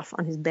shuffled off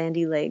on his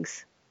bandy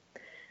legs.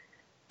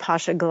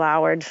 Pasha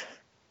glowered.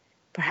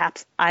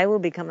 Perhaps I will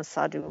become a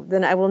sadhu.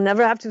 Then I will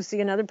never have to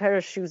see another pair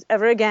of shoes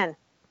ever again.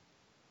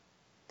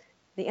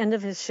 The end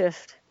of his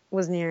shift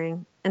was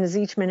nearing, and as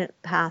each minute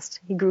passed,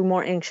 he grew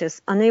more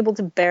anxious, unable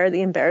to bear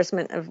the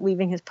embarrassment of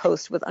leaving his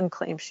post with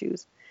unclaimed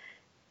shoes.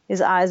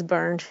 His eyes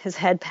burned, his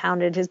head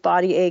pounded, his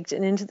body ached,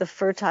 and into the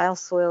fertile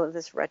soil of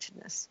this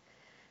wretchedness,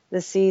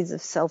 the seeds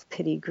of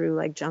self-pity grew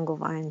like jungle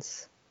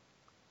vines.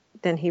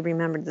 Then he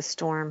remembered the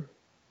storm.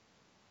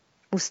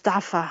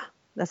 Mustafa,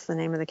 that's the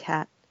name of the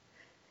cat.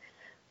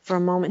 For a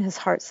moment his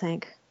heart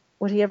sank.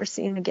 Would he ever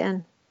see him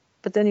again?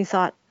 But then he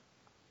thought,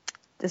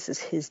 this is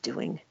his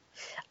doing.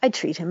 I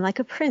treat him like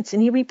a prince,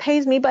 and he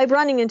repays me by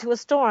running into a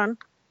storm.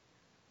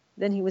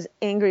 Then he was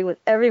angry with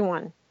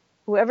everyone,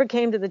 whoever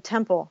came to the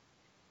temple.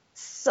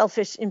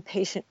 Selfish,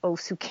 impatient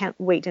oafs who can't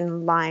wait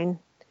in line.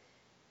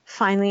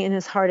 Finally, in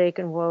his heartache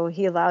and woe,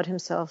 he allowed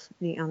himself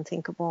the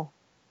unthinkable.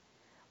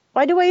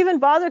 Why do I even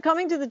bother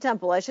coming to the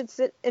temple? I should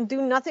sit and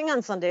do nothing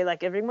on Sunday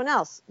like everyone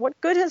else. What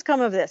good has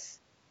come of this?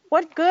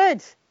 What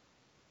good?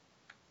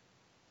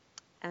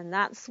 And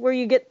that's where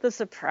you get the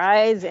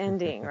surprise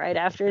ending right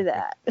after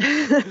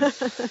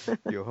that.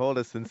 You hold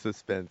us in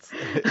suspense.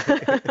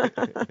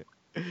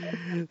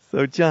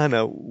 So,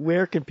 Jana,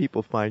 where can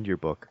people find your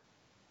book?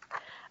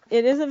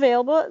 It is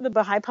available at the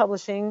Bahá'í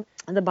Publishing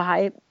and the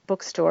Bahá'í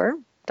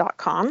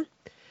Bookstore.com.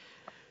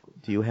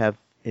 Do you have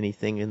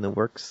anything in the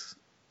works?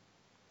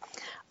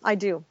 I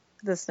do.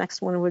 This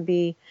next one would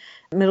be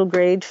middle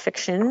grade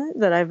fiction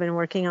that I've been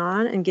working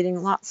on and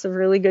getting lots of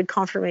really good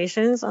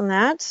confirmations on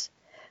that.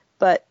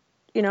 But,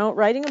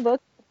 writing a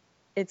book,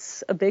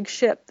 it's a big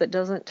ship that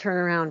doesn't turn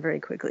around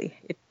very quickly.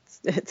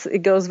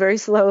 It goes very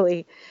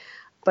slowly,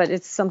 but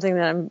it's something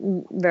that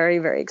I'm very,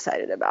 very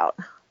excited about.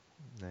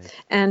 Nice.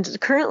 And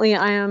currently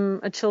I am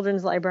a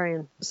children's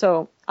librarian,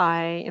 so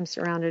I am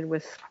surrounded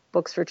with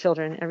books for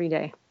children every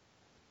day.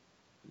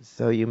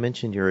 So you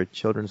mentioned you're a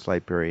children's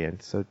librarian.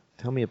 So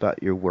tell me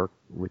about your work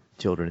with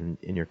children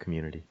in your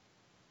community.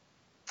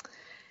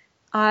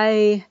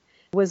 I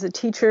was a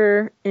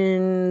teacher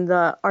in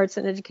the Arts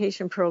and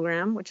Education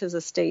program, which is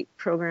a state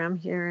program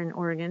here in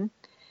Oregon.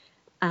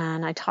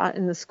 And I taught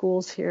in the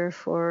schools here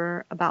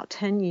for about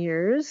 10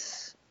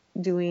 years,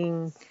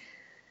 doing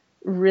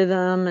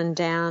rhythm and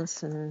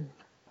dance and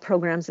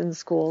programs in the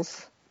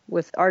schools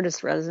with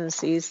artist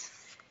residencies.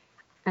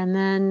 And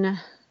then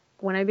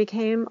when I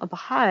became a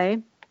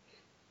Baha'i,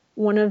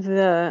 one of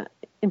the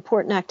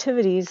important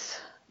activities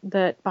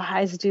that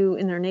Baha'is do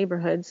in their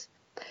neighborhoods,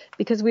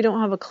 because we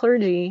don't have a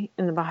clergy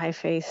in the Baha'i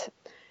faith,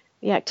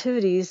 the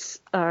activities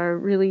are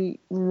really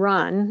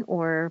run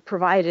or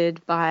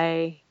provided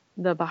by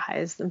the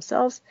Baha'is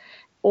themselves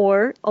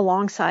or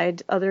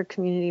alongside other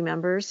community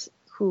members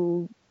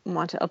who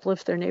want to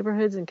uplift their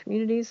neighborhoods and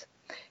communities.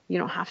 You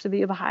don't have to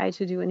be a Baha'i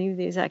to do any of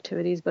these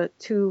activities, but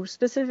two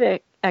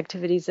specific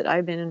activities that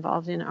I've been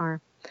involved in are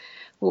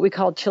what we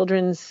call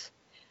children's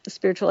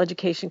spiritual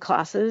education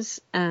classes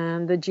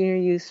and the Junior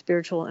Youth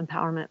Spiritual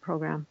Empowerment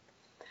Program.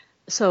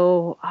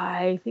 So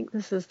I think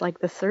this is like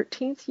the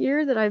 13th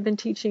year that I've been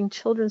teaching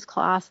children's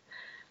class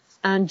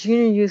and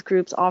junior youth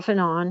groups off and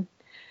on,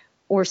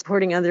 or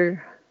supporting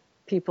other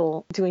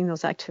people doing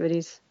those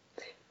activities.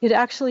 It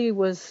actually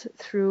was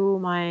through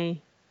my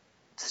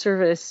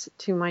service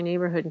to my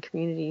neighborhood and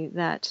community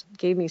that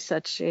gave me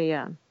such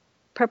a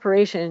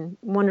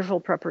wonderful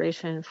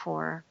preparation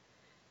for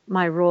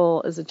my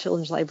role as a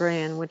children's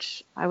librarian,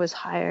 which I was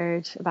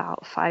hired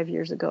about 5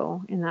 years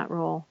ago in that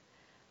role.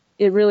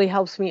 It really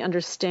helps me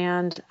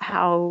understand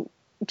how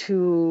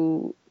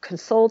to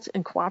consult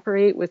and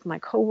cooperate with my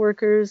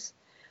coworkers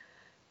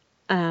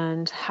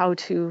and how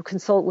to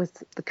consult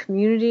with the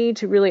community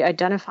to really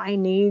identify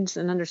needs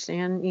and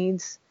understand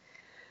needs.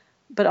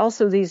 But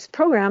also these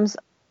programs,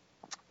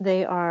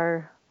 they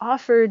are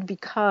offered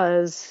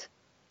because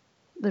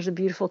there's a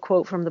beautiful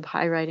quote from the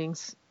Baha'i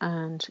writings,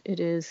 and it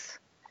is,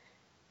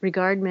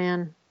 regard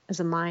man as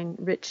a mine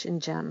rich in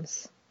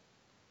gems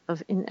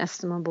of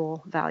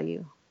inestimable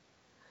value.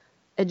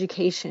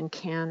 Education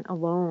can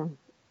alone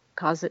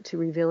cause it to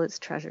reveal its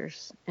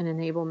treasures and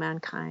enable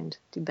mankind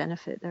to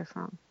benefit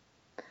therefrom.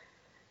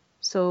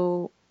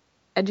 So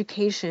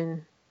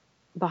education,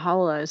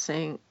 Baha'u'llah is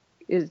saying,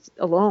 is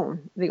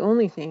alone the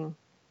only thing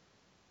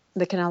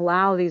that can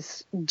allow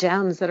these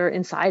gems that are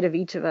inside of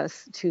each of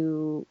us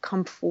to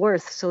come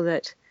forth so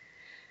that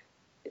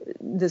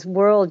this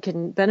world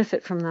can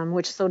benefit from them,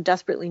 which so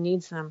desperately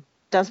needs them.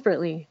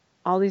 Desperately.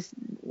 All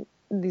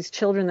these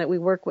children that we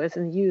work with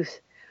and youth,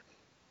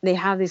 they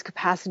have these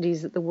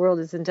capacities that the world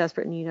is in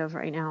desperate need of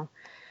right now.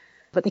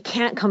 But they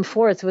can't come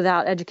forth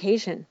without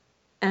education.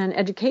 And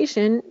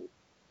education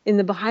in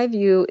the Baha'i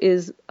view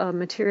is a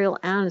material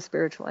and a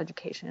spiritual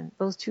education.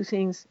 Those two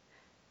things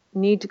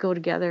need to go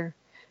together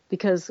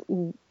because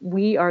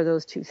we are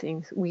those two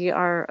things. We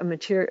are a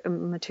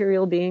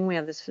material being. We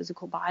have this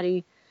physical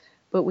body,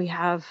 but we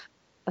have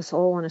a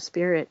soul and a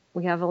spirit.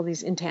 We have all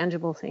these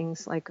intangible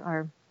things like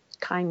our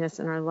kindness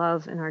and our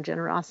love and our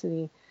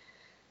generosity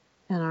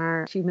and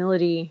our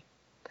humility.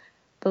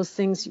 Those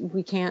things,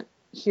 we can't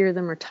hear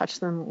them or touch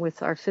them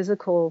with our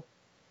physical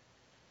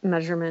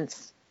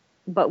measurements,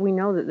 but we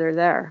know that they're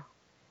there.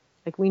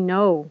 Like, we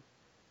know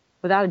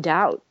without a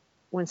doubt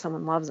when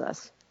someone loves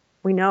us.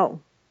 We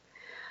know.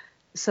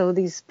 So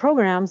these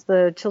programs,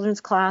 the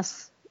children's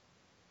class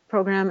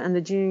program and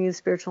the junior youth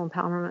spiritual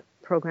empowerment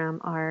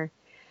program, are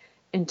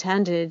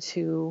intended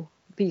to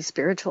be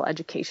spiritual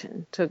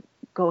education, to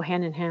go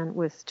hand in hand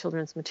with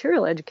children's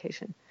material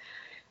education.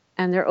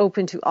 And they're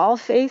open to all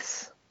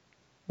faiths,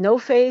 no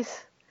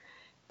faith,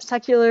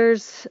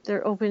 seculars.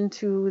 They're open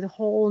to the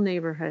whole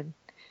neighborhood.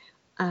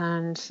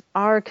 And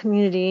our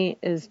community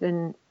has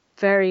been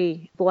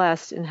very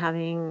blessed in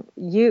having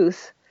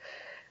youth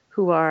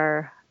who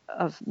are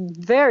of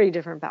very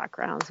different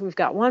backgrounds. We've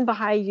got one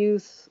Baha'i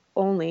youth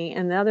only,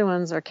 and the other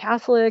ones are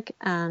Catholic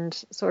and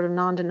sort of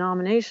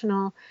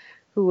non-denominational,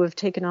 who have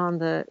taken on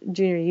the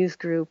junior youth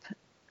group.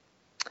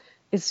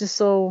 It's just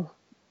so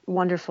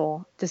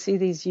wonderful to see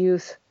these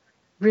youth.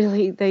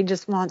 Really, they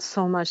just want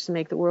so much to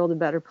make the world a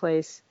better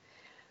place.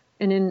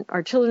 And in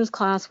our children's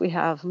class, we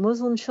have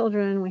Muslim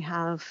children, we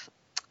have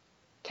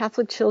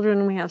Catholic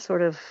children, we have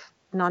sort of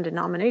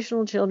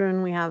non-denominational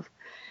children, we have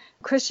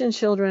Christian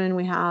children,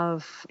 we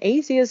have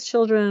atheist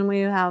children,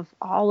 we have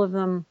all of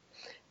them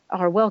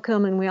are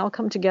welcome, and we all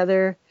come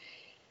together.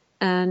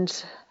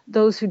 And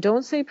those who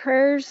don't say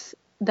prayers,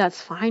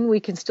 that's fine. We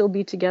can still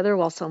be together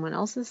while someone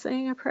else is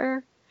saying a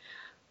prayer.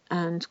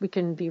 And we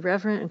can be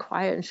reverent and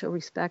quiet and show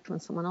respect when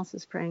someone else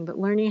is praying. But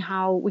learning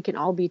how we can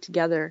all be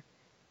together.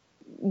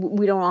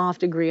 We don't all have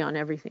to agree on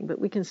everything, but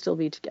we can still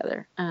be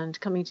together. And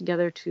coming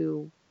together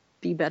to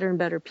be better and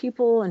better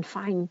people and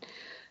find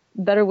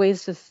better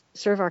ways to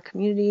serve our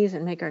communities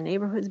and make our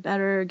neighborhoods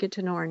better, get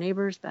to know our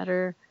neighbors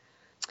better.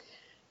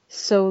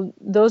 So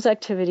those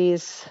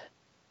activities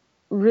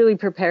really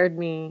prepared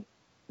me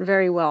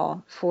very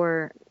well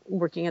for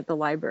working at the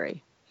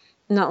library.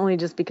 Not only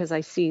just because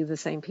I see the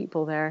same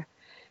people there,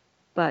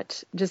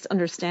 but just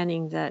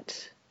understanding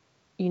that,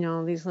 you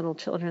know, these little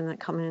children that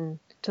come in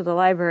to the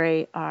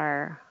library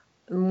are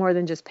more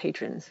than just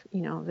patrons.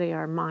 You know, they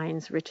are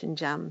minds rich in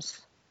gems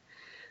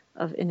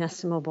of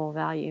inestimable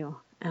value.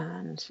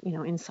 And, you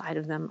know, inside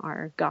of them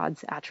are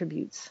God's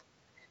attributes.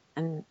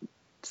 And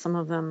some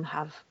of them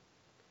have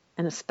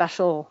a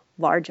special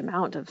large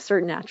amount of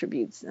certain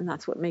attributes, and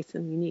that's what makes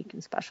them unique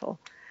and special.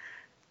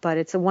 But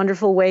it's a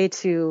wonderful way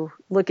to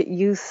look at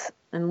youth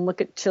and look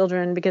at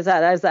children, because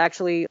that is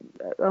actually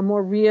a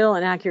more real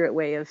and accurate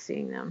way of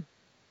seeing them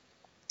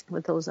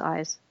with those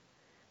eyes.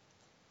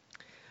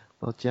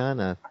 Well,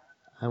 Jana,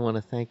 I want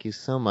to thank you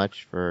so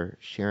much for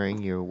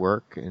sharing your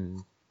work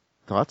and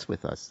thoughts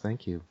with us.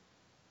 Thank you.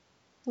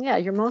 Yeah,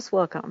 you're most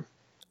welcome.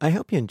 I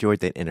hope you enjoyed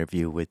that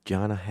interview with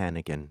Jana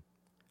Hannigan,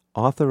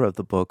 author of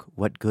the book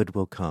What Good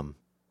Will Come.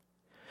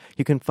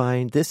 You can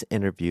find this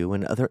interview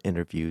and other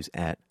interviews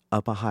at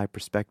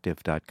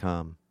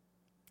abahaiperspective.com.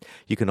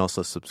 You can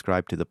also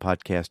subscribe to the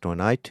podcast on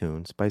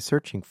iTunes by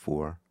searching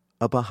for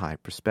A Baha'i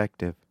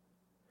Perspective.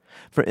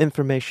 For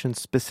information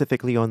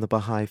specifically on the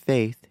Baha'i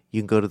faith,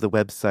 you can go to the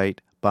website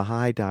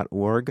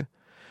baha'i.org,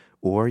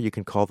 or you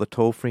can call the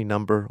toll-free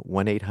number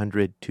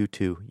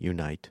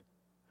 1-800-22-UNITE.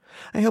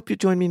 I hope you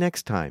join me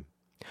next time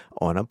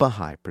on A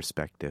Baha'i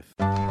Perspective.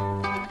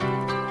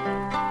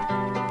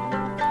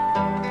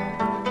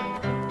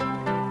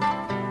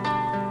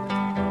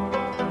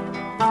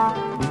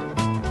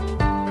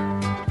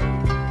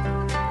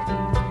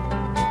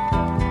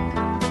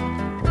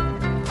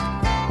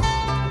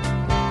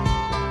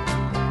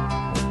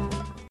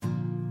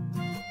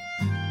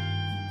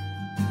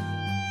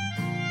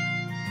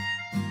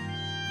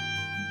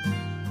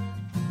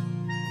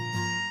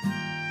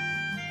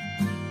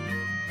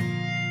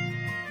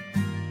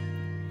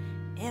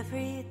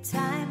 Every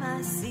time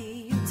I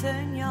see you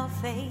turn your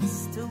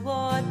face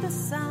toward the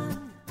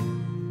sun,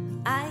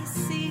 I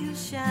see you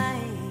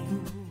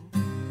shine,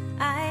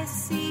 I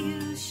see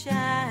you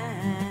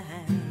shine.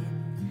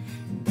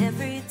 And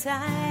every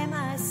time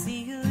I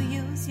see you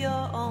use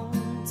your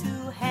own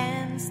two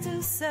hands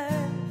to serve,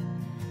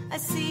 I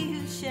see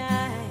you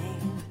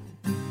shine,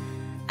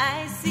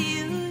 I see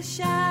you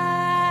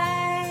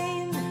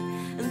shine.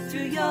 And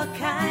through your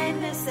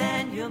kindness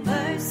and your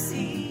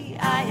mercy,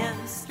 I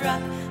am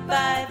struck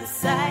by the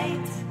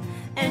sight,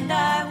 and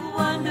I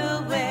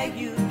wonder where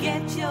you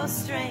get your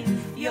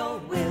strength, your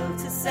will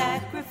to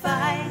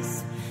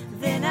sacrifice.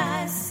 Then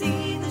I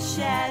see the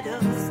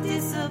shadows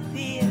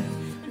disappear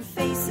and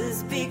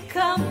faces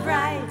become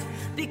bright,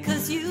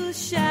 because you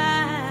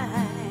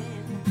shine,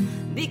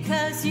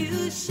 because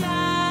you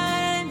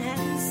shine.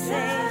 And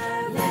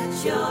say,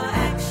 let your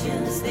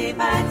actions day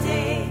by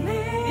day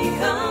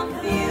become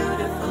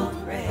beautiful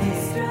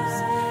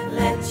prayers.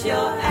 Let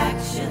your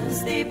actions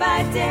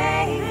by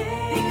day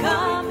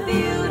become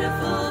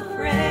beautiful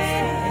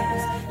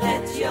prayers.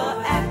 Let your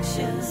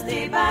actions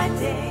day by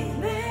day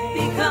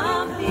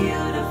become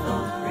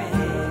beautiful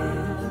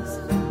prayers.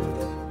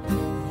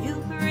 You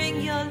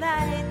bring your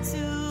light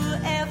to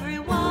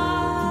everyone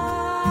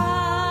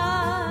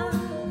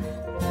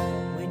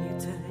when you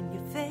turn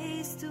your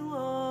face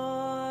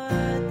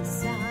toward the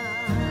sun.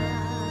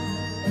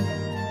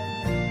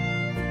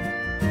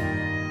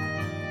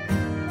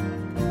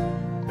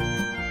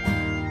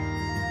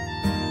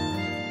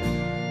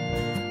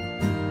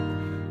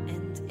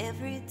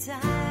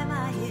 Time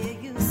I hear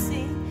you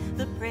sing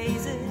the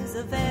praises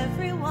of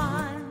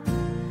everyone,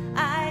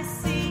 I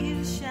see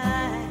you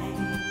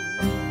shine,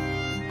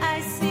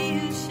 I see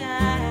you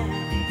shine.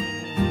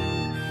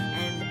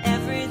 And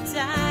every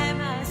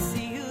time I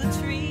see you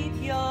treat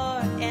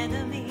your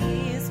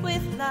enemies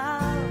with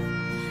love,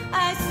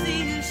 I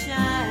see you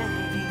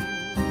shine,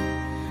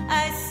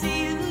 I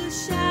see you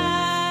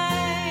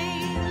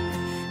shine.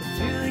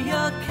 Through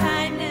your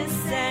kindness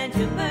and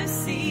your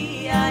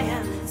mercy I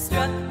am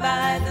struck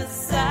by the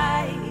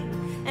sight,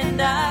 and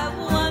I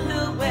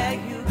wonder where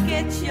you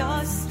get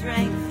your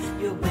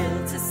strength, your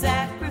will to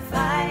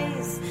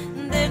sacrifice.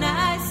 And then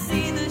I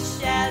see the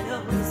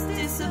shadows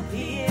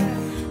disappear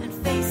and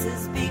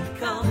faces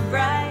become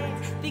bright,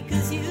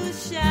 because you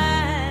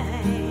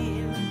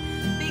shine,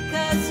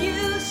 because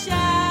you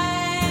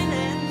shine.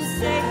 And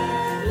say,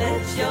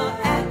 let your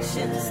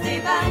actions day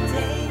by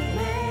day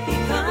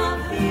become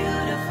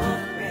beautiful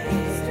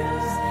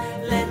prayers.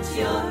 Let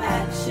your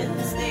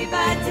actions day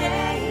by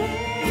day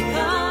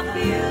become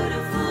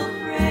beautiful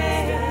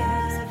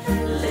prayers.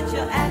 Let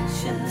your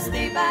actions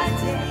day by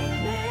day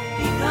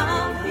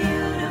become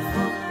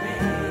beautiful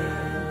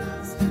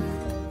prayers.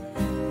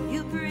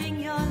 You bring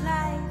your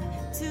light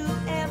to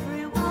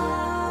everyone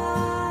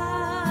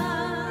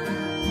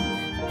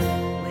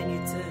when you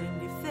turn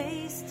your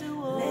face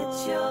toward. Let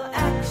your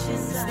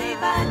actions day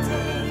by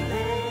day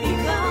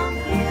become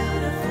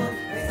beautiful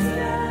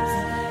prayers.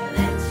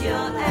 Let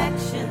your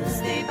actions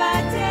day by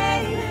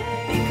day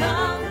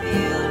become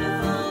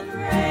beautiful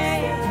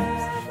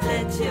prayers.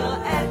 Let your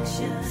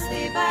actions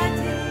day by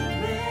day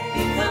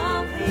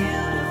become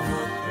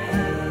beautiful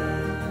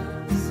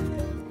prayers.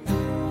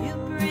 You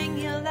bring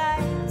your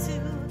light to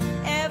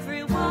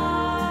everyone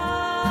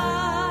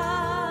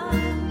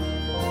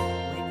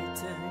when you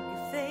turn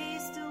your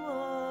face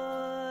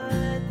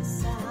toward the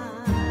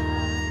sun.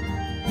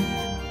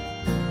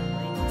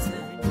 When you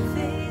turn your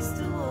face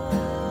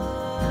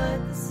toward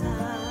the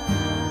sun.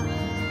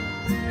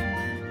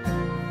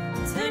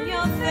 Turn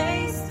your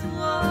face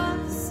toward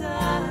the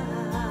sun,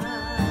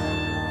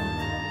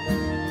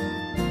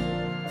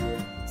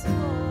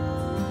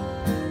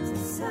 towards the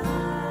sun.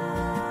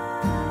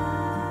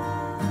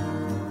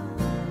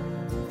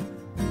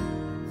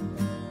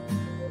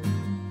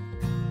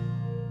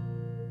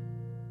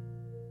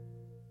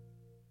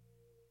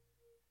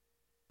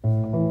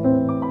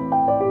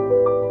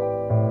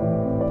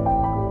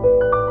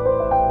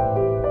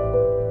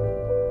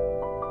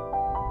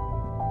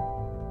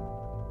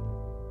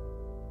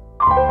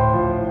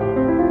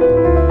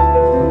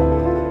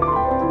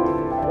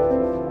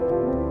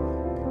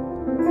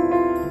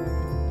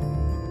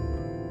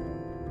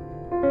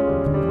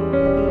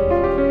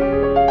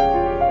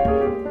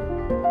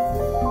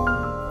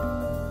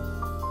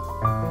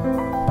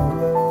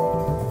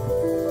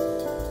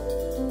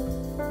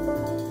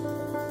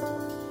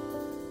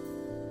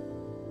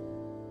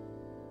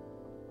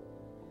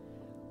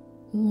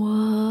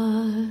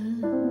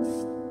 Once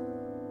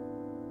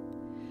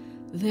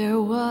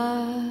there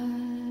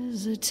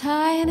was a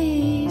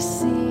tiny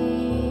seed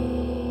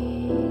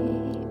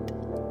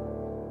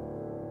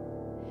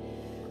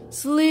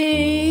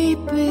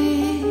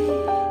sleeping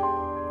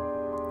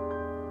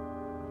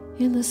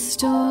in the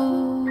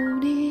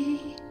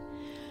stony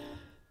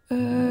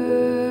earth.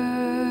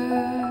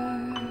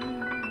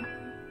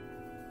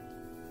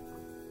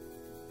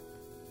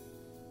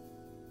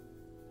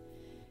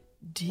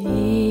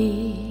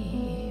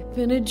 Deep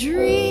in a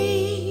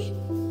dream,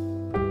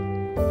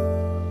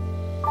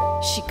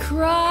 she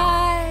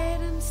cried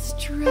and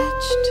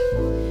stretched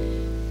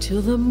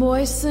till the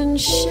moistened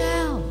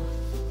shell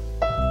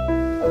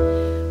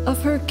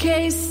of her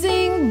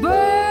casing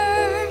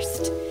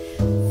burst.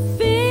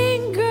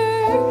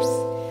 Fingers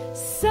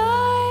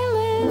silently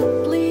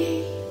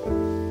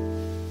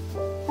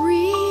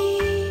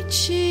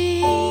reaching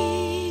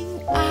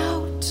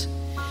out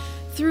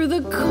through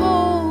the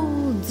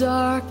cold,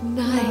 dark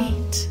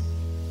night.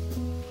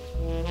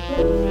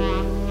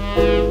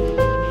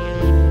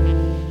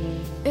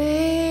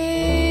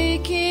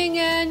 Aching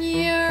and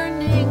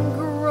yearning,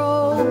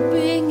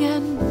 groping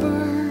and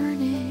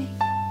burning,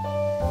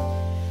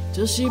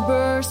 till she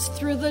burst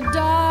through the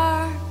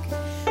dark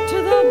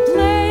to the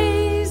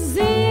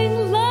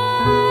blazing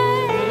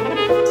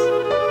light.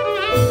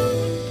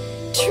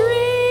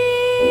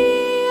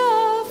 Tree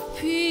of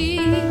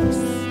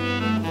peace,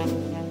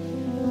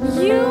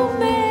 you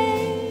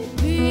may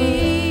be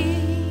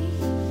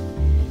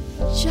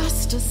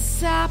just a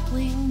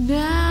sapling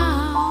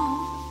now,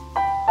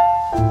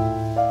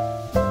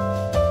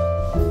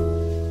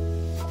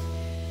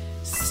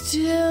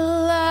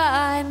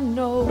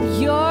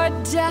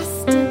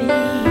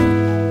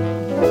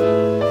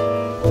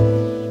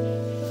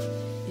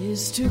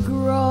 is to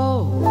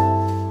grow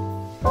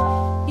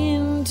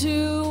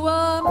into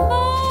a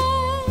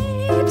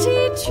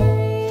mighty tree.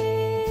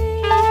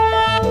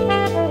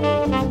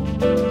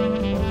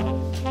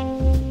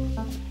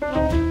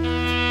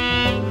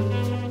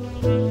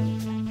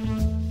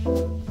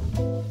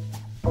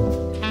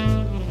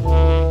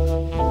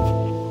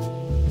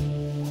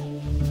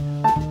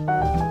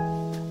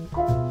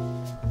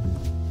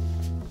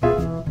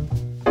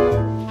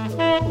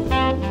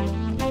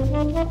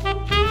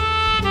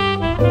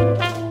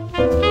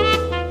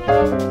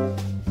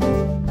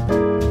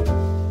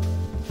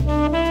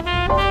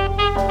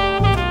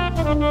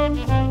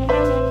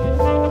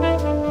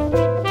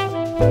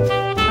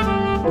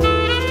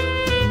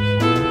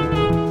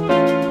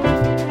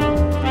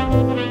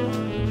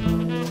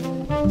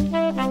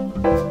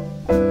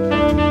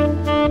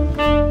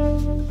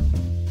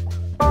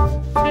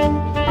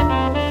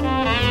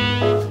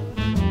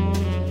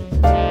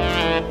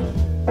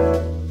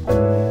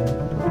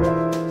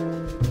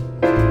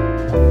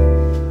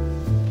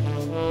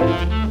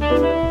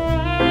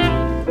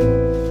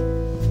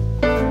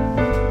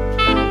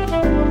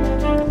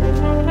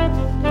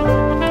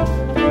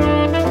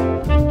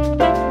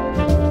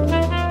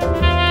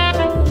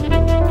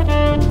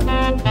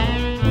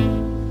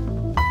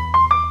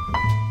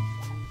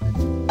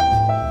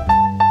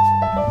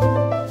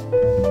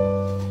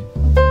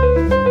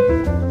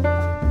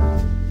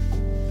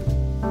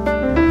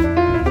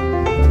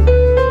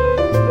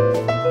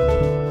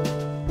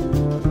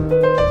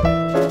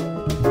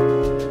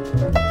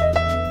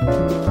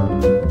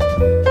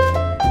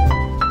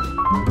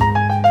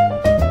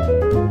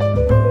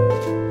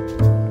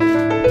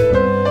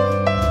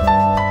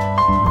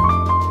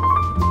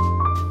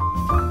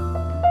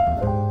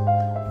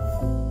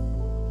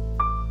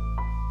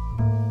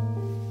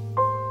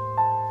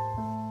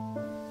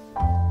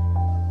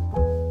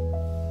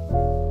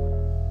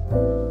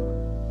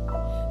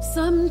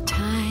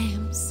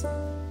 Sometimes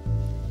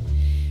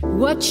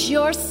what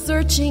you're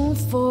searching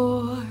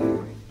for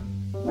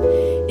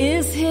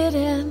is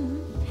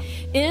hidden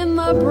in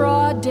the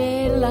broad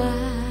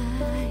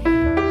daylight.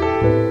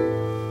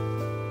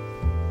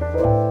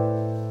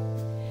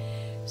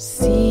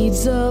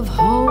 Seeds of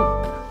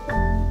hope,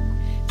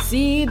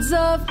 seeds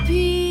of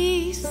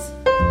peace,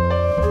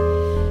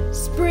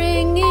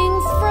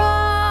 springing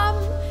from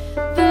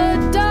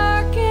the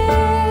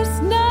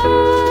darkest night.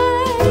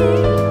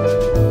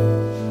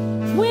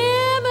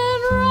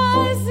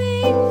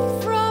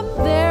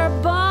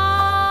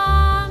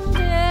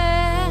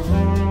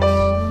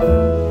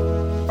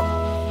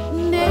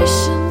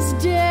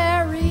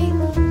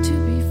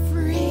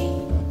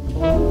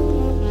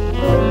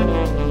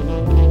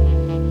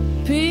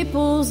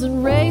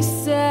 And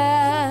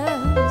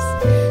races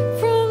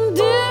from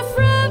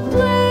different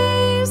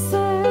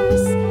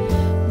places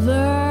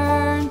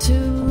learn to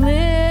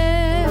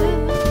live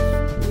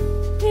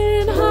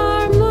in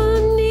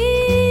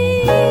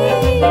harmony.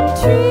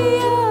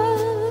 Tree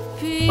of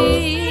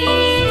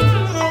peace,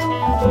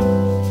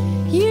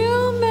 you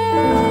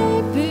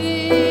may be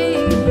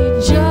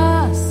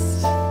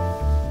just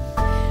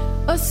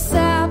a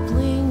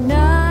sapling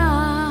now.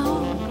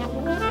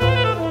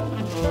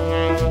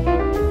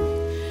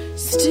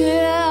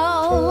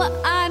 Still,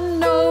 I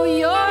know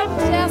your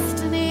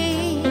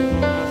destiny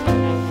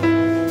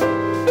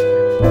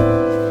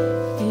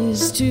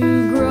is to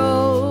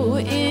grow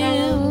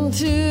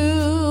into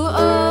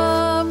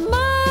a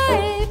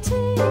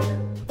mighty,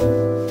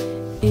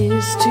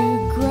 is to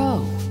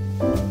grow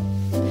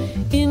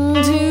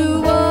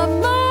into a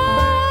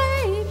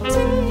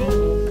mighty,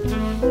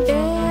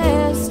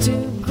 is to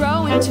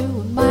grow into a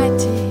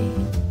mighty,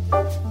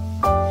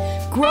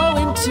 grow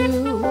into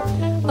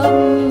a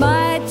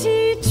mighty.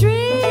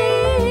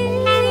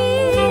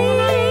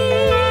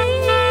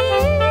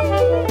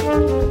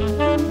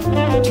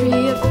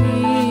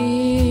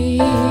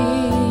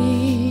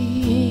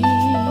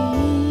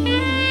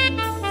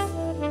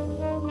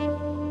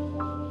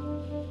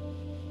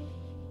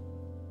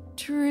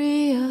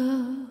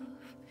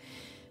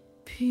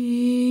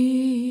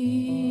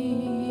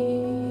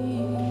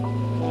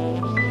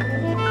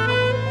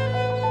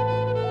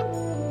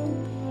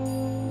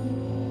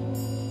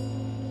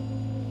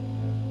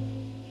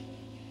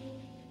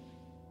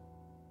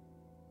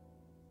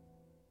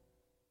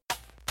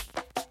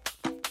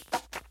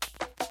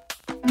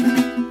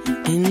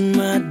 In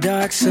my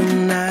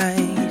darksome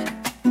night,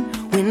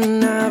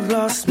 when I've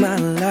lost my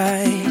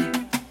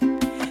light,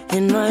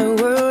 and my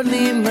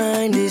worldly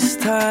mind is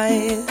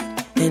tired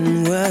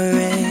and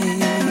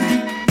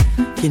worried,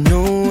 you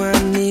know I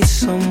need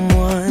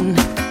someone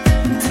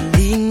to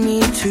lead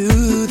me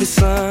to the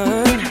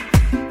sun,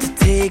 to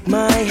take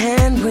my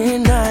hand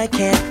when I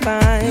can't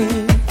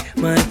find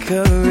my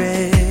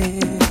courage.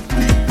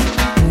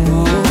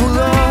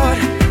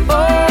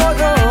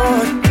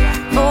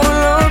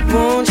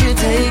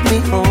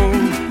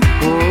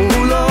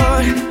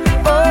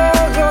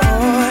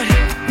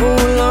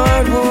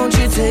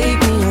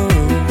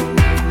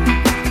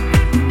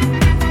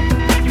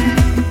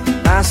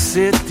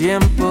 Hace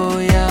tiempo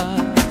ya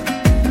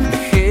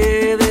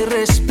dejé de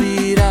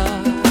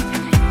respirar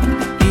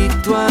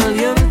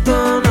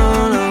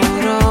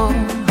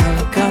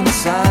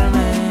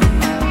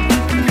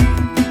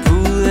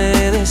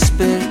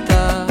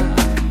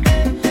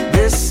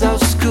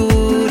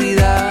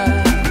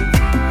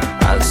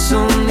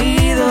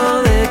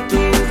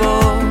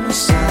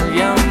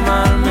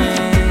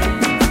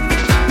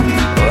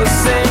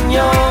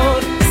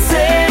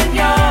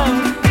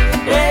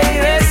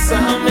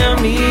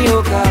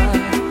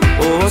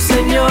Oh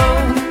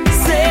Señor,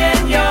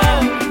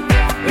 Señor,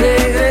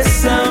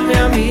 regrésame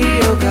a mi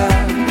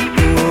hogar.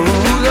 Oh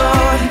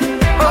Lord,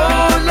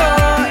 oh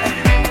Lord,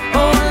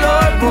 oh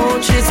Lord,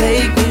 won't you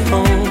take me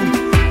home?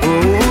 Oh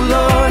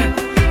Lord,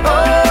 oh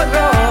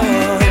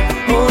Lord,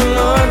 oh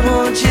Lord,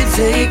 won't you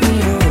take me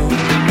home?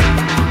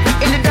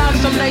 In the dark,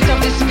 some night of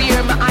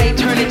despair, my eye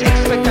turn it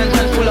expectant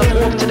and full of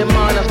hope to the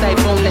man of thy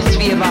boundless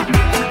favor.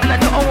 And at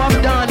the hour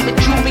of dawn, my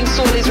drooping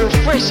soul is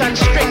refreshed and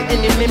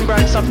strengthened in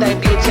remembrance of thy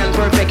beauty and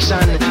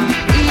perfection.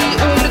 He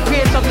whom the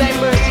grace of thy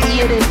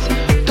mercy aideth,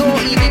 though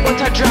he be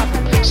but a drop,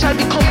 shall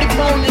become the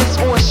boundless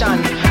ocean.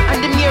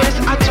 And the merest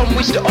atom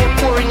which the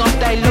outpouring of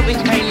thy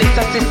loving kindness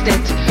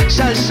assisted,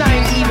 shall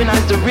shine even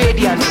as the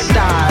radiant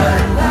star.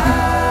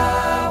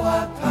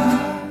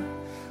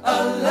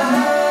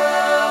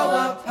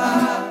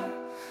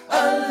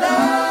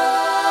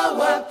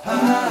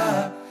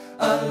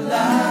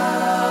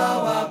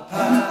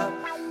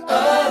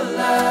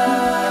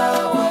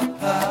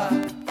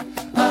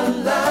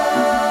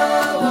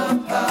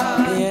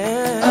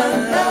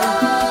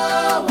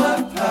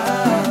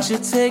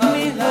 Take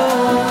me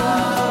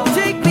home,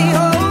 take me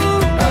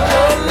home.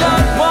 Oh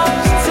Lord, won't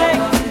you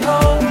take me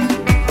home?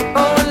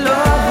 Oh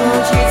Lord,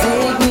 won't you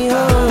take me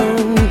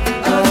home?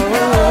 Oh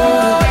Lord,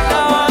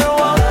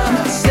 won't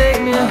you take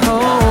me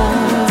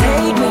home?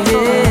 Take me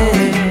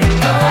home.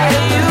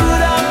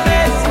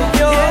 Ayúdame,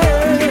 Señor.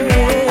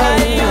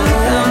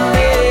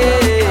 Ayúdame.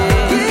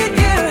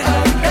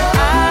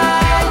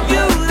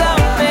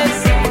 Ayúdame,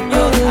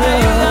 Señor.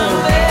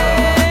 Ayúdame.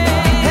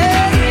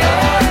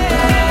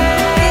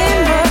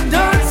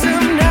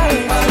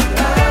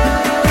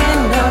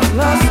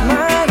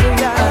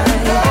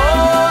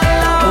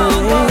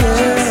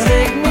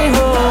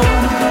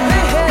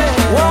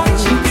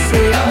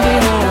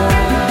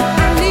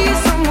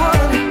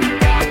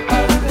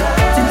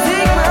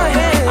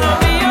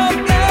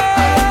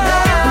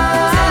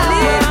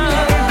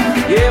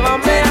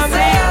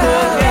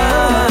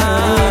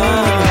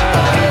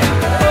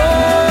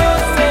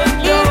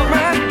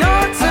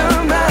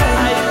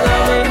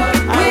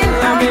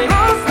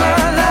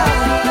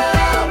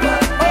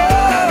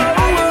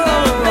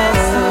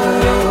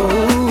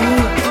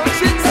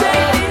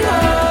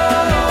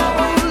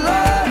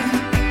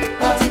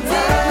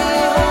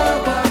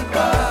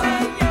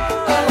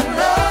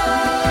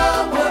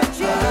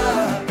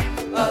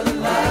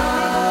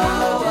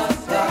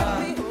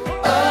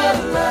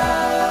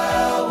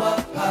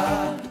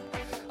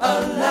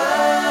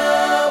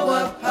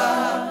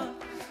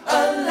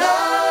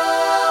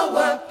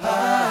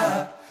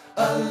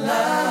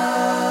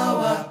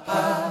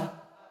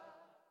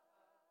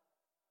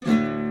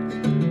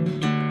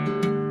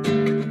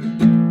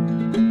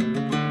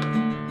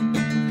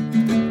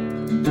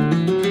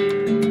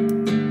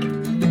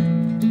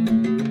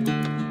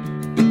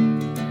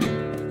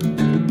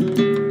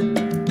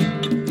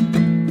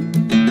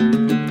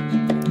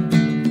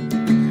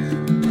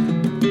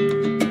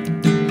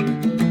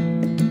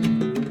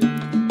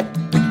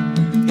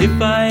 If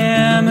I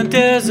am a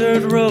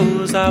desert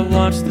rose, I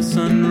watch the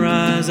sun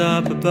rise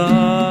up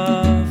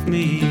above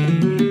me.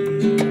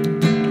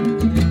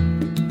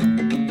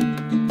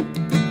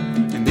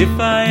 And if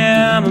I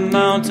am a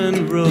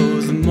mountain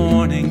rose, the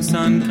morning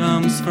sun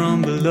comes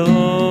from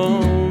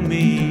below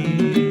me.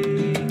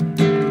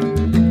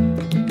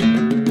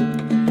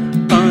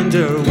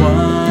 Under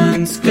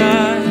one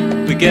sky,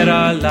 we get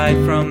our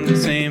light from the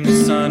same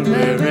sun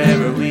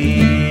wherever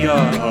we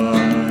are.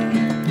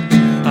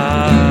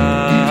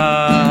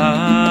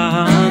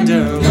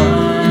 Under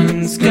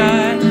one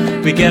sky,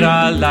 we get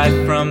our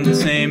light from the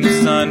same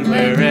sun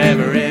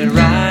wherever it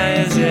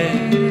rises.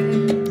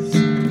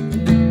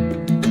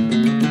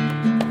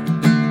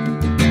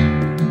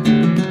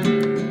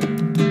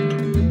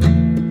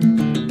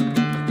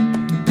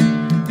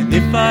 And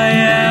if I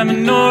am a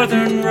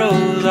northern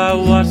rose, I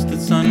watch the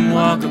sun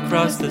walk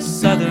across the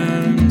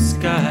southern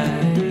sky.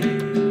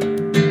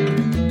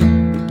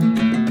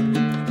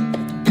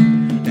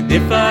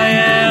 If I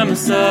am a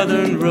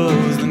southern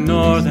rose, the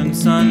northern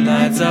sun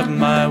lights up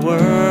my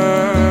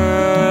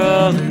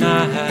world and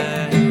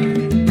I.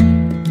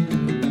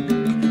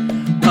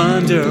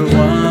 Under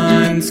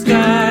one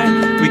sky,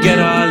 we get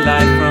our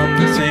light from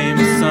the same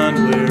sun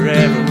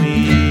wherever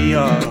we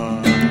are.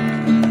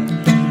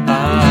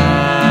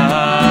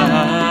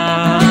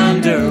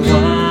 Under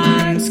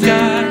one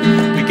sky,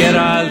 we get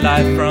our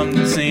light from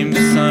the same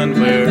sun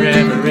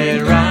wherever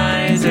it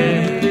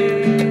rises.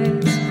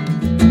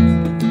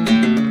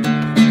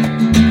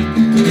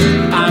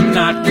 I'm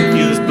not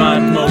confused by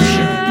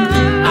motion,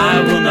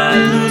 I will not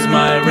lose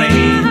my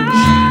range.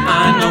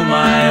 I know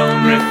my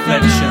own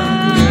reflection,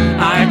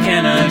 I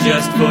can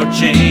adjust for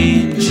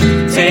change.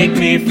 Take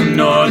me from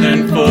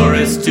northern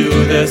forests to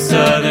the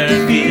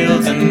southern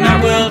fields, and I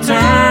will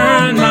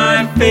turn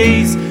my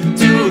face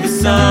to the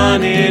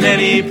sun in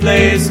any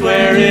place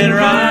where it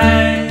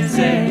rises.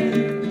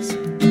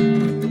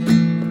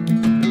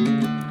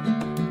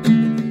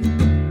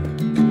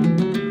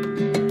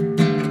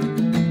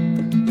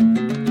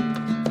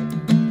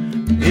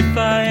 If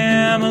I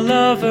am a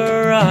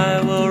lover,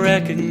 I will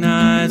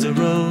recognize a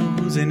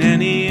rose in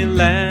any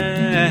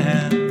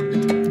land.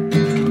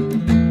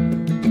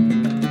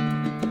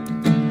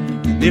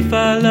 And if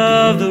I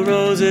love the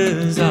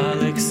roses,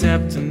 I'll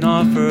accept an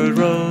offered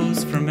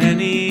rose from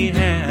any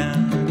hand.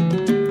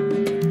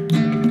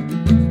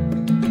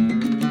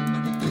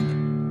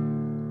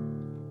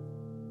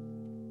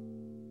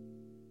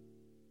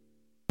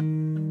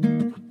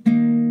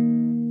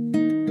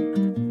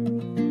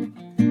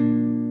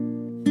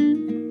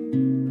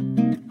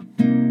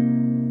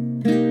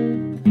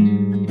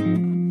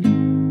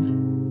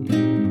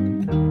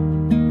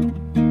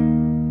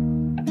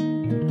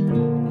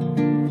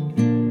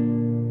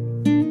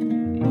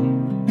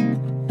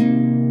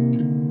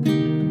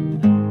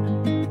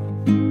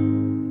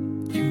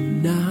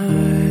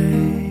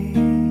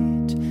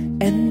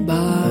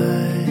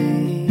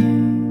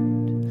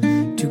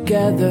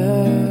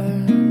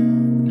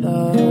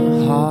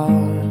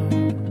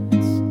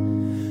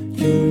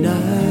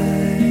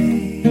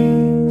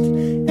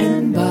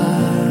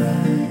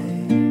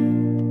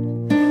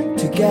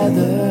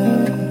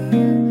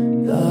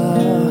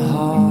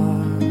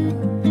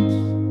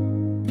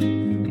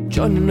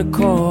 Joining the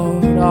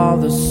chord, all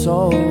the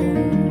souls.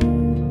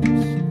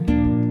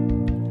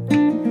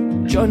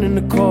 Joining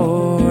the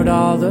chord,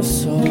 all the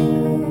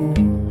souls.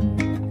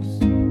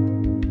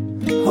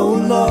 Oh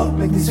Lord,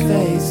 make these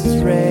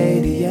faces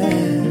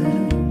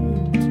radiant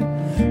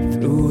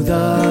through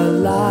the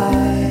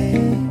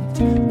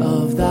light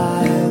of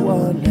thy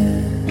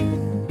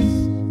oneness.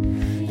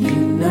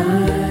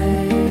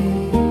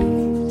 Unite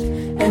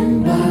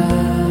and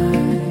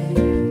bind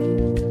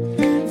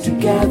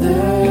together.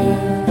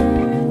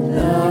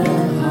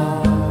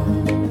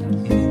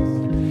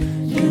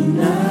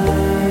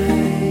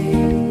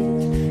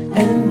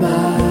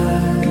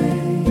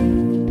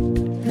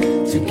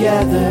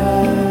 Together,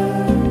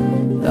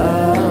 the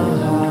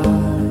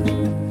hearts,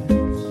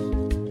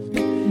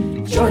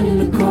 joining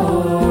the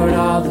chord,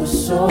 all the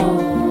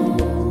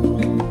souls,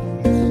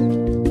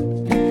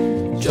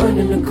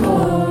 joining the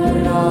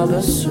chord, all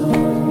the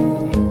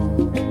souls.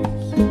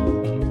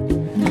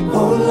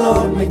 Oh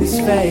Lord, make these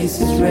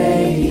faces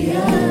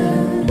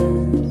radiant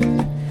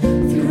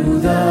through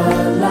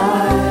the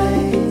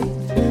light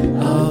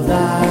of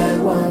thy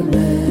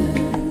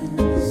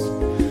oneness.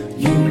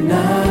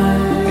 Unite.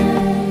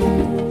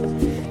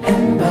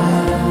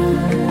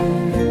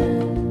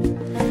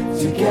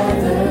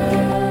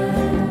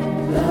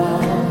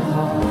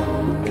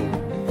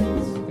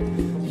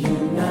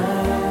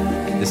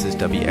 This is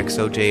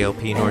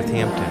WXOJLP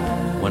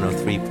Northampton,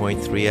 103.3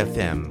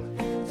 FM,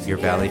 your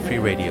Valley Free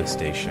Radio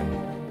station,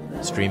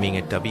 streaming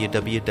at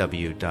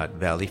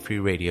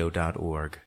www.valleyfreeradio.org.